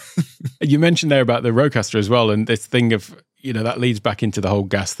 You mentioned there about the Rodecaster as well. And this thing of, that leads back into the whole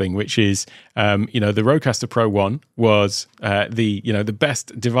gas thing, which is, the Rodecaster Pro 1 was the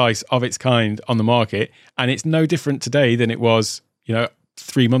best device of its kind on the market. And it's no different today than it was,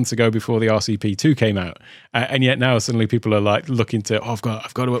 3 months ago before the RCP2 came out, and yet now suddenly people are like looking to, I've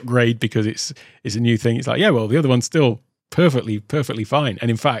got to upgrade because it's a new thing. It's like, yeah, well, the other one's still perfectly fine, and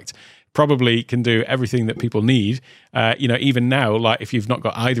in fact probably can do everything that people need. Even now, like if you've not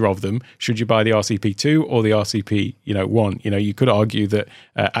got either of them, should you buy the RCP2 or the RCP 1? You could argue that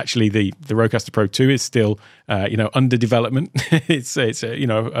actually the Rodecaster Pro 2 is still under development. it's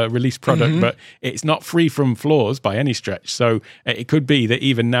a released product, but it's not free from flaws by any stretch. So it could be that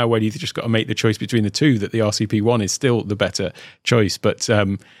even now, where you've just got to make the choice between the two, that the RCP 1 is still the better choice. But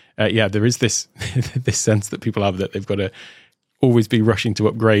there is this this sense that people have that they've got to always be rushing to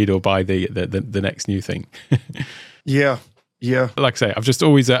upgrade or buy the next new thing. Yeah. Yeah. Like I say,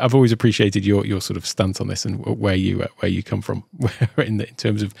 I've always appreciated your sort of stance on this and where you come from in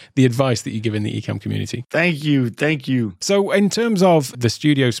terms of the advice that you give in the Ecamm community. Thank you. So, in terms of the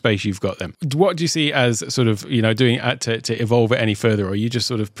studio space you've got, then, what do you see as sort of doing to evolve it any further, or are you just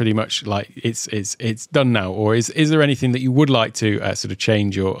sort of pretty much like it's done now, or is there anything that you would like to sort of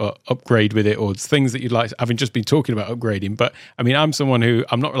change or upgrade with it, or things that you'd like? Having just been talking about upgrading, but I mean, I'm someone who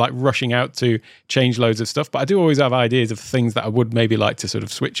I'm not like rushing out to change loads of stuff, but I do always have ideas of things that I would maybe like to sort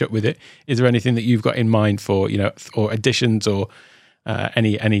of switch up with it. Is there anything that you've got in mind for, or additions or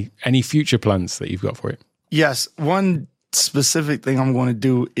any future plans that you've got for it? Yes. One specific thing I'm going to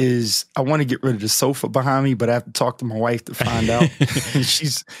do is I want to get rid of the sofa behind me, but I have to talk to my wife to find out. And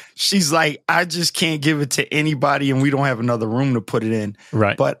she's like, I just can't give it to anybody and we don't have another room to put it in.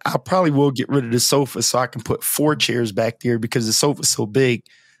 Right. But I probably will get rid of the sofa so I can put 4 chairs back there because the sofa's so big.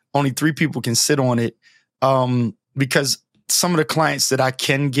 Only 3 people can sit on it. Because some of the clients that I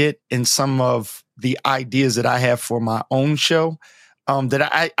can get and some of the ideas that I have for my own show, that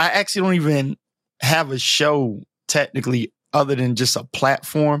I actually don't even have a show technically other than just a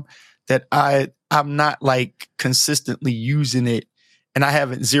platform that I'm not like consistently using it and I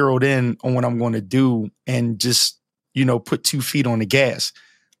haven't zeroed in on what I'm going to do and just, put 2 feet on the gas.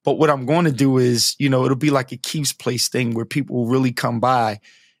 But what I'm going to do is, it'll be like a Keith's Place thing where people will really come by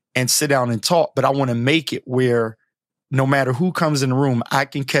and sit down and talk. But I want to make it where no matter who comes in the room, I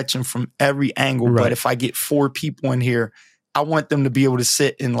can catch them from every angle. Right. But if I get 4 people in here, I want them to be able to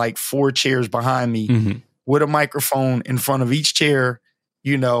sit in like 4 chairs behind me with a microphone in front of each chair,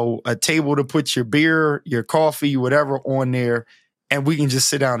 a table to put your beer, your coffee, whatever on there, and we can just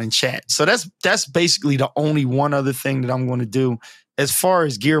sit down and chat. So that's basically the only one other thing that I'm going to do. As far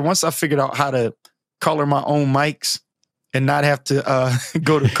as gear, once I figured out how to color my own mics and not have to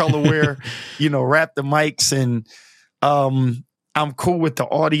go to colorware, wrap the mics and I'm cool with the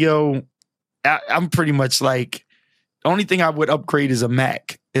audio. I'm pretty much like, the only thing I would upgrade is a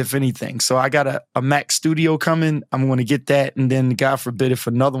Mac, if anything. So I got a Mac Studio coming. I'm going to get that. And then God forbid, if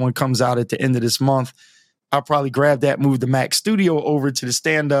another one comes out at the end of this month, I'll probably grab that, move the Mac Studio over to the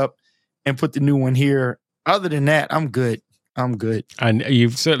stand-up and put the new one here. Other than that, I'm good. And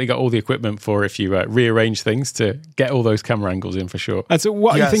you've certainly got all the equipment for if you rearrange things to get all those camera angles in for sure. And so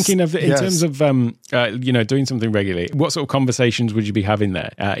what are you thinking of in terms of, doing something regularly? What sort of conversations would you be having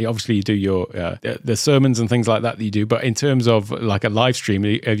there? Obviously you do your, the sermons and things like that you do, but in terms of like a live stream,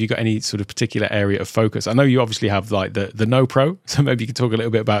 have you got any sort of particular area of focus? I know you obviously have like the No Pro, so maybe you could talk a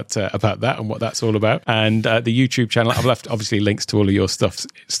little bit about that and what that's all about. And the YouTube channel, I've left obviously links to all of your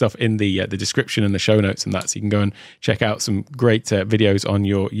stuff in the description and the show notes and that, so you can go and check out some great videos on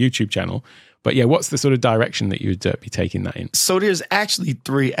your YouTube channel. But yeah, what's the sort of direction that you would be taking that in? So there's actually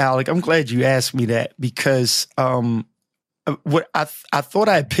 3, Alec. I'm glad you asked me that because what I thought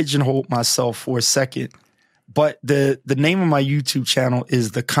I had pigeonholed myself for a second, but the name of my YouTube channel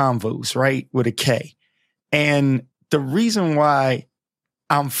is The Convos, right? With a K. And the reason why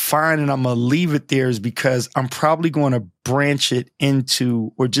I'm fine and I'm going to leave it there is because I'm probably going to branch it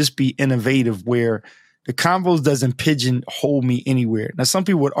into or just be innovative where the Convos doesn't pigeonhole me anywhere. Now, some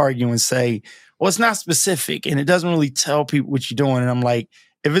people would argue and say, well, it's not specific and it doesn't really tell people what you're doing. And I'm like,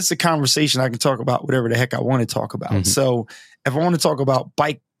 if it's a conversation, I can talk about whatever the heck I want to talk about. So if I want to talk about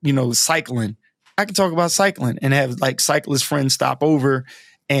bike, cycling, I can talk about cycling and have like cyclist friends stop over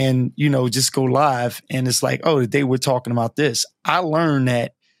and, just go live. And it's like, oh, today we're talking about this. I learned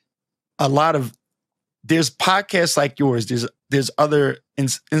that there's podcasts like yours. There's other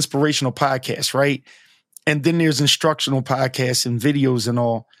inspirational podcasts, right? And then there's instructional podcasts and videos and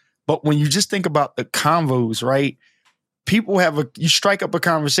all. But when you just think about the convos, right? You strike up a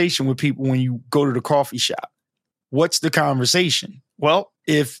conversation with people when you go to the coffee shop. What's the conversation? Well,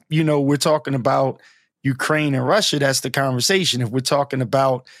 if, we're talking about Ukraine and Russia, that's the conversation. If we're talking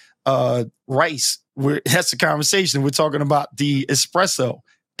about rice, that's the conversation. If we're talking about the espresso,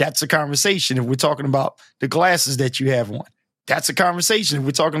 that's a conversation. If we're talking about the glasses that you have on, that's a conversation. If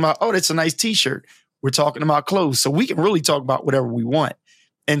we're talking about, oh, that's a nice t-shirt, we're talking about clothes. So we can really talk about whatever we want.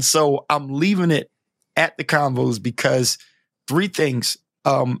 And so I'm leaving it at the convos because 3 things.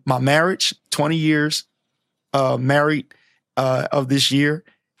 My marriage, 20 years married of this year.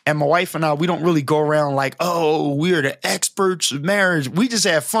 And my wife and I, we don't really go around like, oh, we're the experts of marriage. We just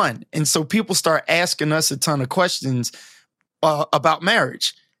have fun. And so people start asking us a ton of questions about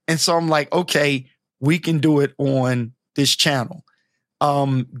marriage. And so I'm like, okay, we can do it on this channel.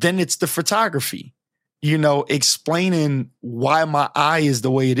 Then it's the photography, explaining why my eye is the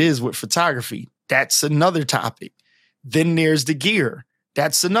way it is with photography. That's another topic. Then there's the gear.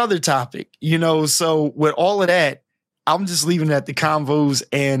 That's another topic, so with all of that, I'm just leaving it at the convos.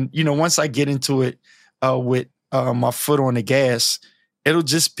 And, once I get into it with my foot on the gas, it'll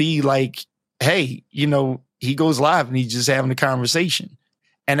just be like, hey, he goes live and he's just having a conversation.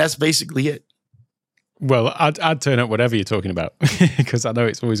 And that's basically it. Well, I'd turn up whatever you're talking about because I know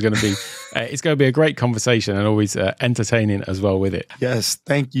it's always going to be, it's going to be a great conversation and always entertaining as well with it. Yes,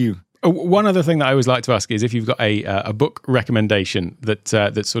 thank you. One other thing that I always like to ask is if you've got a book recommendation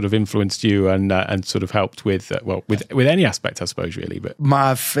that sort of influenced you and sort of helped with with any aspect, I suppose, really. But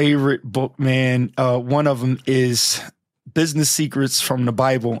my favorite book, man, one of them is Business Secrets from the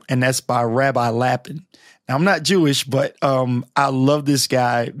Bible, and that's by Rabbi Lapin. Now, I'm not Jewish, but I love this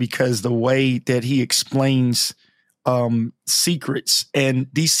guy because the way that he explains secrets, and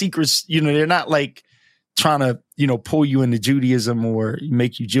these secrets, they're not like trying to, pull you into Judaism or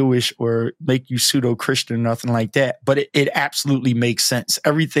make you Jewish or make you pseudo-Christian or nothing like that. But it absolutely makes sense.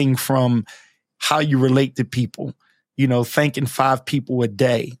 Everything from how you relate to people, thanking 5 people a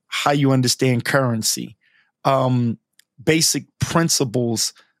day, how you understand currency, basic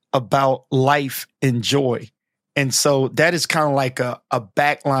principles about life and joy. And so that is kind of like a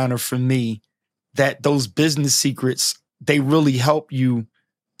backliner for me, that those business secrets, they really help you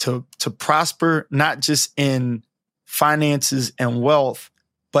to prosper, not just in finances and wealth,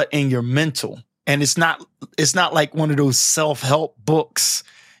 but in your mental. And it's not like one of those self-help books.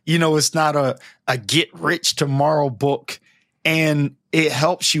 It's not a get rich tomorrow book. And it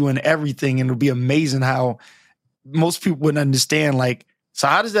helps you in everything. And it'll be amazing how most people wouldn't understand, like, so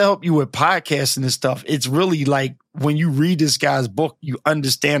how does that help you with podcasting and stuff? It's really like when you read this guy's book, you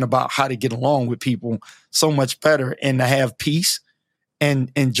understand about how to get along with people so much better and to have peace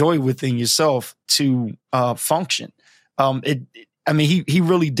and joy within yourself to function. He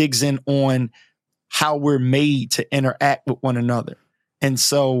really digs in on how we're made to interact with one another. And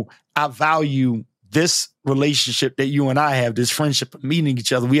so I value this relationship that you and I have, this friendship of meeting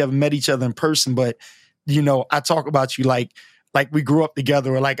each other. We haven't met each other in person, but, I talk about you like we grew up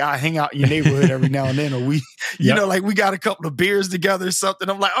together, or like I hang out in your neighborhood every now and then, or we, like we got a couple of beers together or something.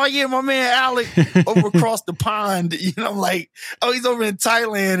 I'm like, oh yeah, my man Alec over across the pond. I'm like, oh, he's over in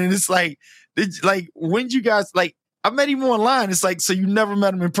Thailand, and it's like when you guys like, I met him online. It's like, so you never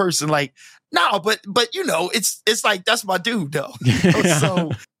met him in person? Like, no, but it's like that's my dude though.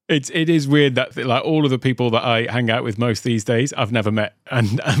 So. It is weird that like all of the people that I hang out with most these days, I've never met,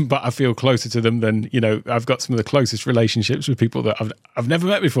 but I feel closer to them than I've got some of the closest relationships with people that I've never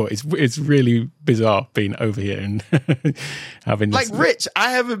met before. It's really bizarre being over here and having like Rich.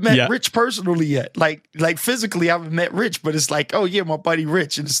 I haven't met Rich personally yet. Like physically, I haven't met Rich, but it's like, oh yeah, my buddy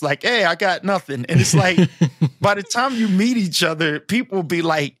Rich, and it's like, hey, I got nothing, and it's like by the time you meet each other, people will be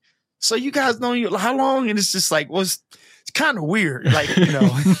like, so you guys know you how long? And it's just like, well, it's kind of weird, like,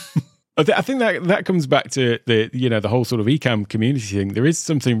 I think that comes back to the whole sort of eCam community thing. There is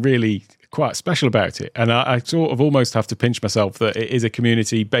something really quite special about it, and I sort of almost have to pinch myself that it is a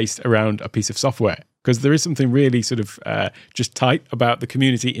community based around a piece of software, because there is something really sort of just tight about the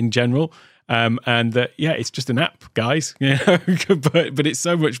community in general. And that, it's just an app, guys. But it's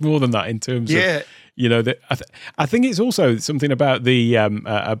so much more than that in terms of, I think it's also something about the,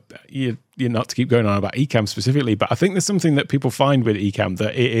 not to keep going on about eCam specifically, but I think there's something that people find with eCam,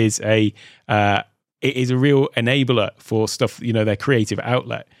 that it is a real enabler for stuff, their creative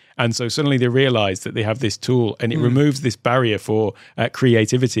outlet. And so suddenly they realize that they have this tool, and it removes this barrier for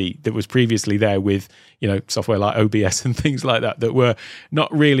creativity that was previously there with, software like OBS and things like that were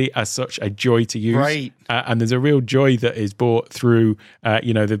not really as such a joy to use. Right. And there's a real joy that is brought through,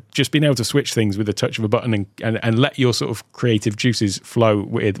 just being able to switch things with the touch of a button and let your sort of creative juices flow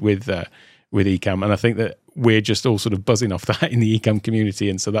with eCam. And I think that we're just all sort of buzzing off that in the eCam community.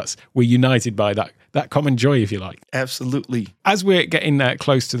 And so we're united by that common joy, if you like. Absolutely. As we're getting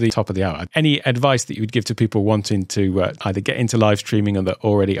close to the top of the hour, any advice that you would give to people wanting to either get into live streaming or that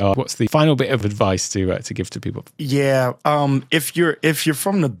already are? What's the final bit of advice to give to people? Yeah. If you're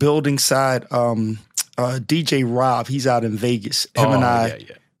from the building side, DJ Rob, he's out in Vegas. Him and I,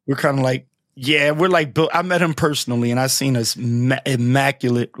 we're kind of like, we're like, I met him personally, and I seen this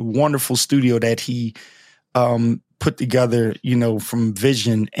immaculate, wonderful studio that he put together, from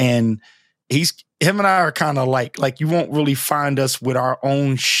vision. And him and I are kind of like you won't really find us with our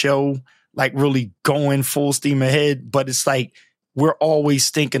own show, like really going full steam ahead. But it's like, we're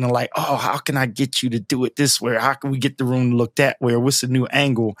always thinking of like, oh, how can I get you to do it this way? How can we get the room to look that way? Or what's the new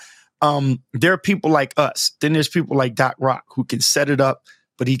angle? There are people like us. Then there's people like Doc Rock who can set it up,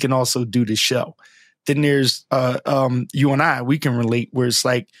 but he can also do the show. Then there's you and I, we can relate, where it's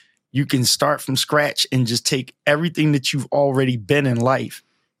like you can start from scratch and just take everything that you've already been in life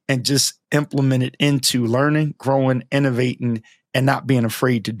and just implement it into learning, growing, innovating, and not being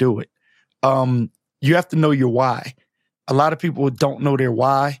afraid to do it. You have to know your why. A lot of people don't know their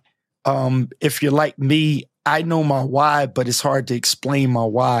why. If you're like me, I know my why, but it's hard to explain my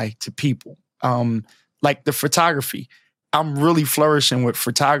why to people. Like the photography, I'm really flourishing with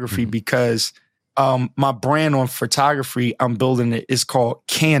photography because my brand on photography, I'm building it, is called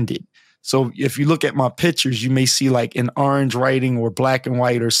Candid. So if you look at my pictures, you may see like an orange writing or black and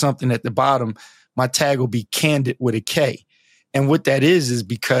white or something at the bottom. My tag will be Candid with a K. And what that is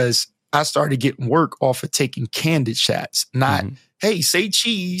because I started getting work off of taking candid shots, not, hey, say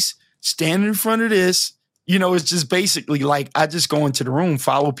cheese, stand in front of this. It's just basically like I just go into the room,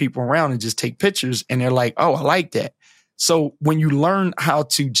 follow people around and just take pictures. And they're like, oh, I like that. So when you learn how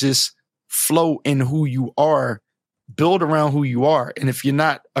to just flow in who you are, build around who you are. And if you're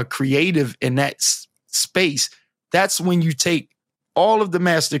not a creative in that space, that's when you take all of the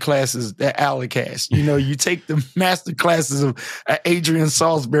master classes that Alec has. You take the master classes of Adrian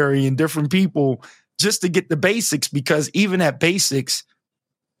Salisbury and different people just to get the basics, because even at basics,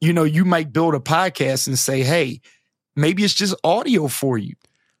 you might build a podcast and say, hey, maybe it's just audio for you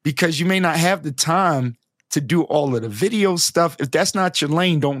because you may not have the time to do all of the video stuff. If that's not your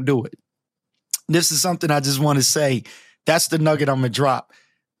lane, don't do it. This is something I just want to say. That's the nugget I'm going to drop.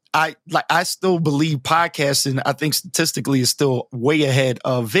 I still believe podcasting, I think statistically, is still way ahead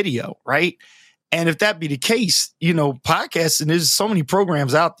of video, right? And if that be the case, podcasting, there's so many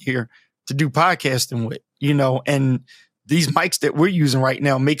programs out there to do podcasting with, and these mics that we're using right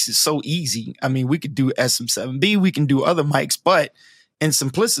now makes it so easy. I mean, we could do SM7B, we can do other mics, but in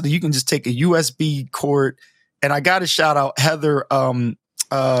simplicity, you can just take a USB cord. And I got to shout out Heather,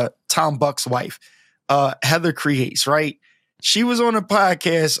 Tom Buck's wife, Heather Creates, right? She was on a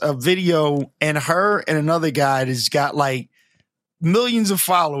podcast, a video, and her and another guy that's got like millions of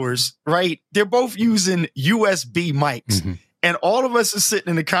followers, right? They're both using USB mics. And all of us are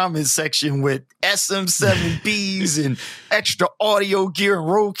sitting in the comments section with SM7Bs and extra audio gear and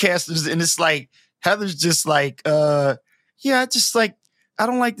roadcasters. And it's like, Heather's just like, I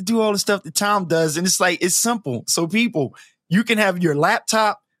don't like to do all the stuff that Tom does. And it's like, it's simple. So people, you can have your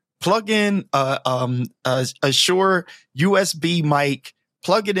laptop, plug in a Shure USB mic,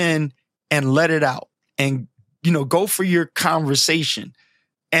 plug it in and let it out and, go for your conversation.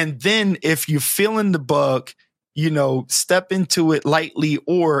 And then if you're feeling the bug, step into it lightly.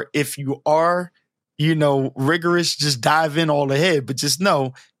 Or if you are, rigorous, just dive in all ahead, but just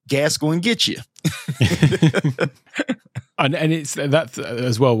know gas going to get you. and it's that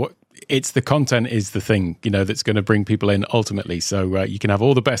as well. It's the content is the thing, that's going to bring people in ultimately. So you can have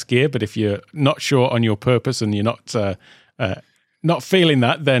all the best gear, but if you're not sure on your purpose and you're not feeling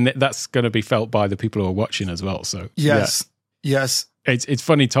that, then that's going to be felt by the people who are watching as well. So yes. It's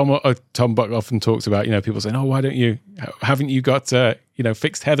funny. Tom Buck often talks about, people saying, "Oh, haven't you got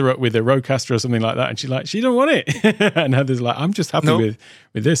fixed Heather up with a Rodecaster or something like that?" And she's like, "She don't want it." And Heather's like, "I'm just happy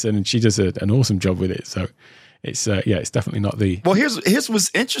with this," and she does an awesome job with it. So. It's it's definitely not the. Well, here's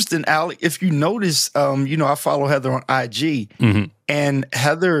what's interesting, Alec. If you notice, I follow Heather on IG, and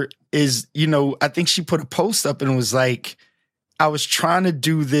Heather is, I think she put a post up and was like, I was trying to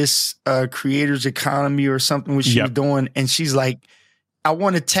do this creators economy or something which she was doing, and she's like, I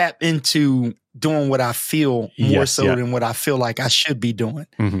want to tap into doing what I feel more than what I feel like I should be doing.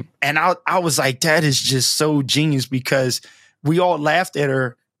 And I was like, that is just so genius, because we all laughed at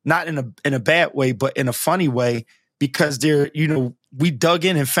her. Not in a bad way, but in a funny way, because we dug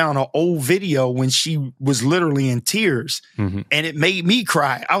in and found an old video when she was literally in tears, and it made me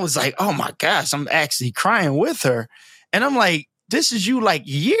cry. I was like, oh my gosh, I'm actually crying with her. And I'm like, this is you like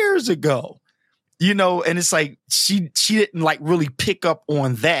years ago, and it's like, she didn't like really pick up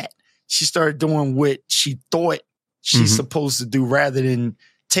on that. She started doing what she thought she's supposed to do rather than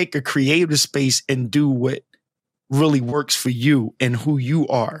take a creative space and do what really works for you and who you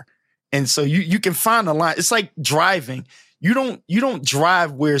are. And so you can find a line. It's like driving. You don't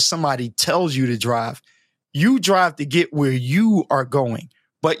drive where somebody tells you to drive. You drive to get where you are going,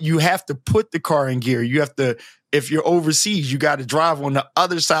 but you have to put the car in gear. You have to, if you're overseas, you got to drive on the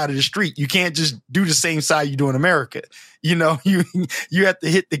other side of the street. You can't just do the same side you do in America. You have to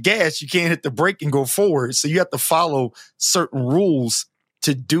hit the gas. You can't hit the brake and go forward. So you have to follow certain rules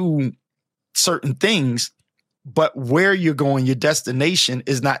to do certain things. But where you're going, your destination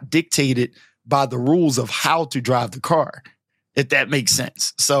is not dictated by the rules of how to drive the car, if that makes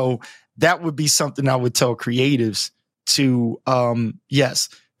sense. So that would be something I would tell creatives to, yes,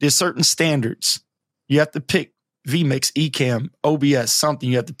 there's certain standards. You have to pick vMix, Ecamm, OBS, something.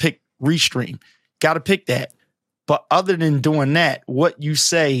 You have to pick Restream. Got to pick that. But other than doing that, what you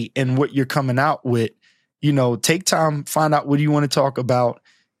say and what you're coming out with, take time, find out what you want to talk about.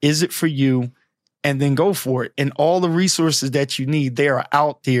 Is it for you? And then go for it. And all the resources that you need, they are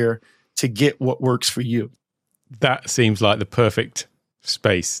out there to get what works for you. That seems like the perfect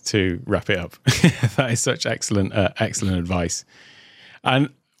space to wrap it up. That is such excellent advice. And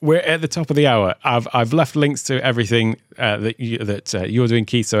we're at the top of the hour. I've left links to everything that you're doing,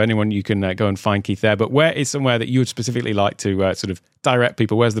 Keith. So anyone, you can go and find Keith there. But where is somewhere that you would specifically like to sort of direct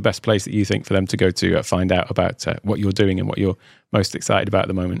people? Where's the best place that you think for them to go to find out about what you're doing and what you're most excited about at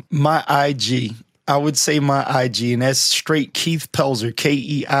the moment? My IG. I would say my IG, and that's straight Keith Pelzer,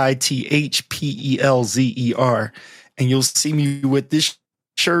 KeithPelzer. And you'll see me with this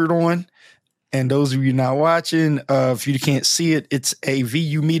shirt on. And those of you not watching, if you can't see it, it's a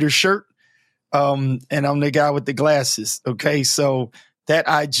VU meter shirt. And I'm the guy with the glasses. Okay. So that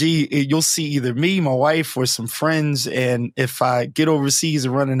IG, you'll see either me, my wife, or some friends. And if I get overseas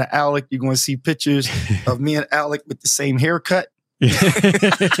and run into Alec, you're going to see pictures of me and Alec with the same haircut.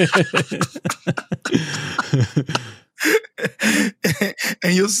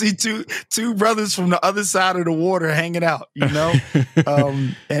 And you'll see two brothers from the other side of the water hanging out,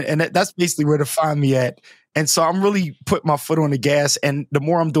 and that's basically where to find me at. And so I'm really putting my foot on the gas. And the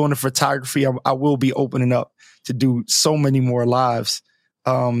more I'm doing the photography, I will be opening up to do so many more lives.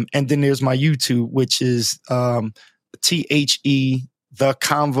 And then there's my YouTube, which is THE The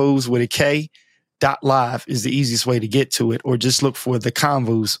Convos with a K. .live is the easiest way to get to it, or just look for The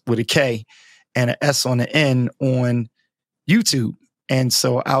Convos with a K and an S on the end on YouTube. And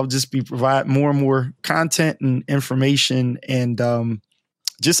so I'll just be providing more and more content and information and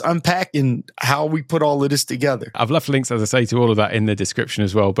just unpacking how we put all of this together. I've left links, as I say, to all of that in the description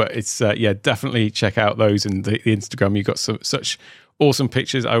as well. But it's, definitely check out those and the Instagram. You've got such awesome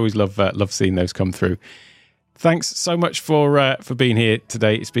pictures. I always love seeing those come through. Thanks so much for being here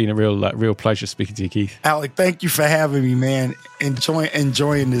today. It's been a real pleasure speaking to you, Keith. Alec, thank you for having me, man.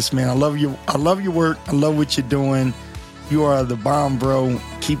 Enjoying this, man. I love your work. I love what you're doing. You are the bomb, bro.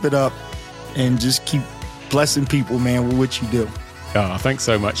 Keep it up and just keep blessing people, man, with what you do. Oh, thanks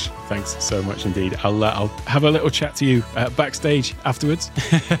so much. Thanks so much indeed. I'll have a little chat to you backstage afterwards.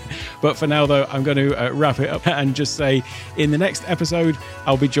 But for now, though, I'm going to wrap it up and just say in the next episode,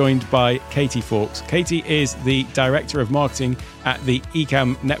 I'll be joined by Katie Fawkes. Katie is the Director of Marketing at the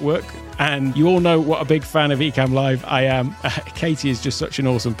Ecamm Network. And you all know what a big fan of Ecamm Live I am. Katie is just such an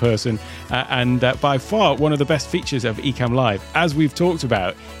awesome person. And by far, one of the best features of Ecamm Live, as we've talked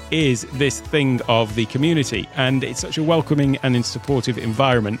about, is this thing of the community. And it's such a welcoming and supportive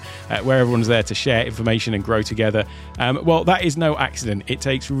environment where everyone's there to share information and grow together. Well, that is no accident. It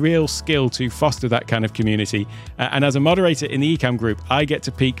takes real skill to foster that kind of community. And as a moderator in the Ecamm group, I get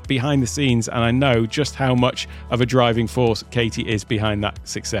to peek behind the scenes, and I know just how much of a driving force Katie is behind that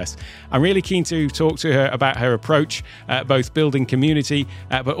success. I'm really keen to talk to her about her approach, both building community,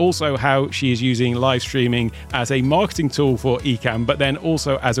 but also how she is using live streaming as a marketing tool for Ecamm, but then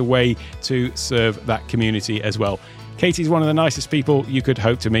also as a way to serve that community as well. Katie's one of the nicest people you could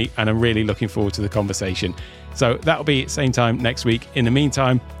hope to meet, and I'm really looking forward to the conversation. So that'll be same time next week. In the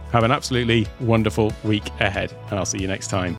meantime, have an absolutely wonderful week ahead, and I'll see you next time.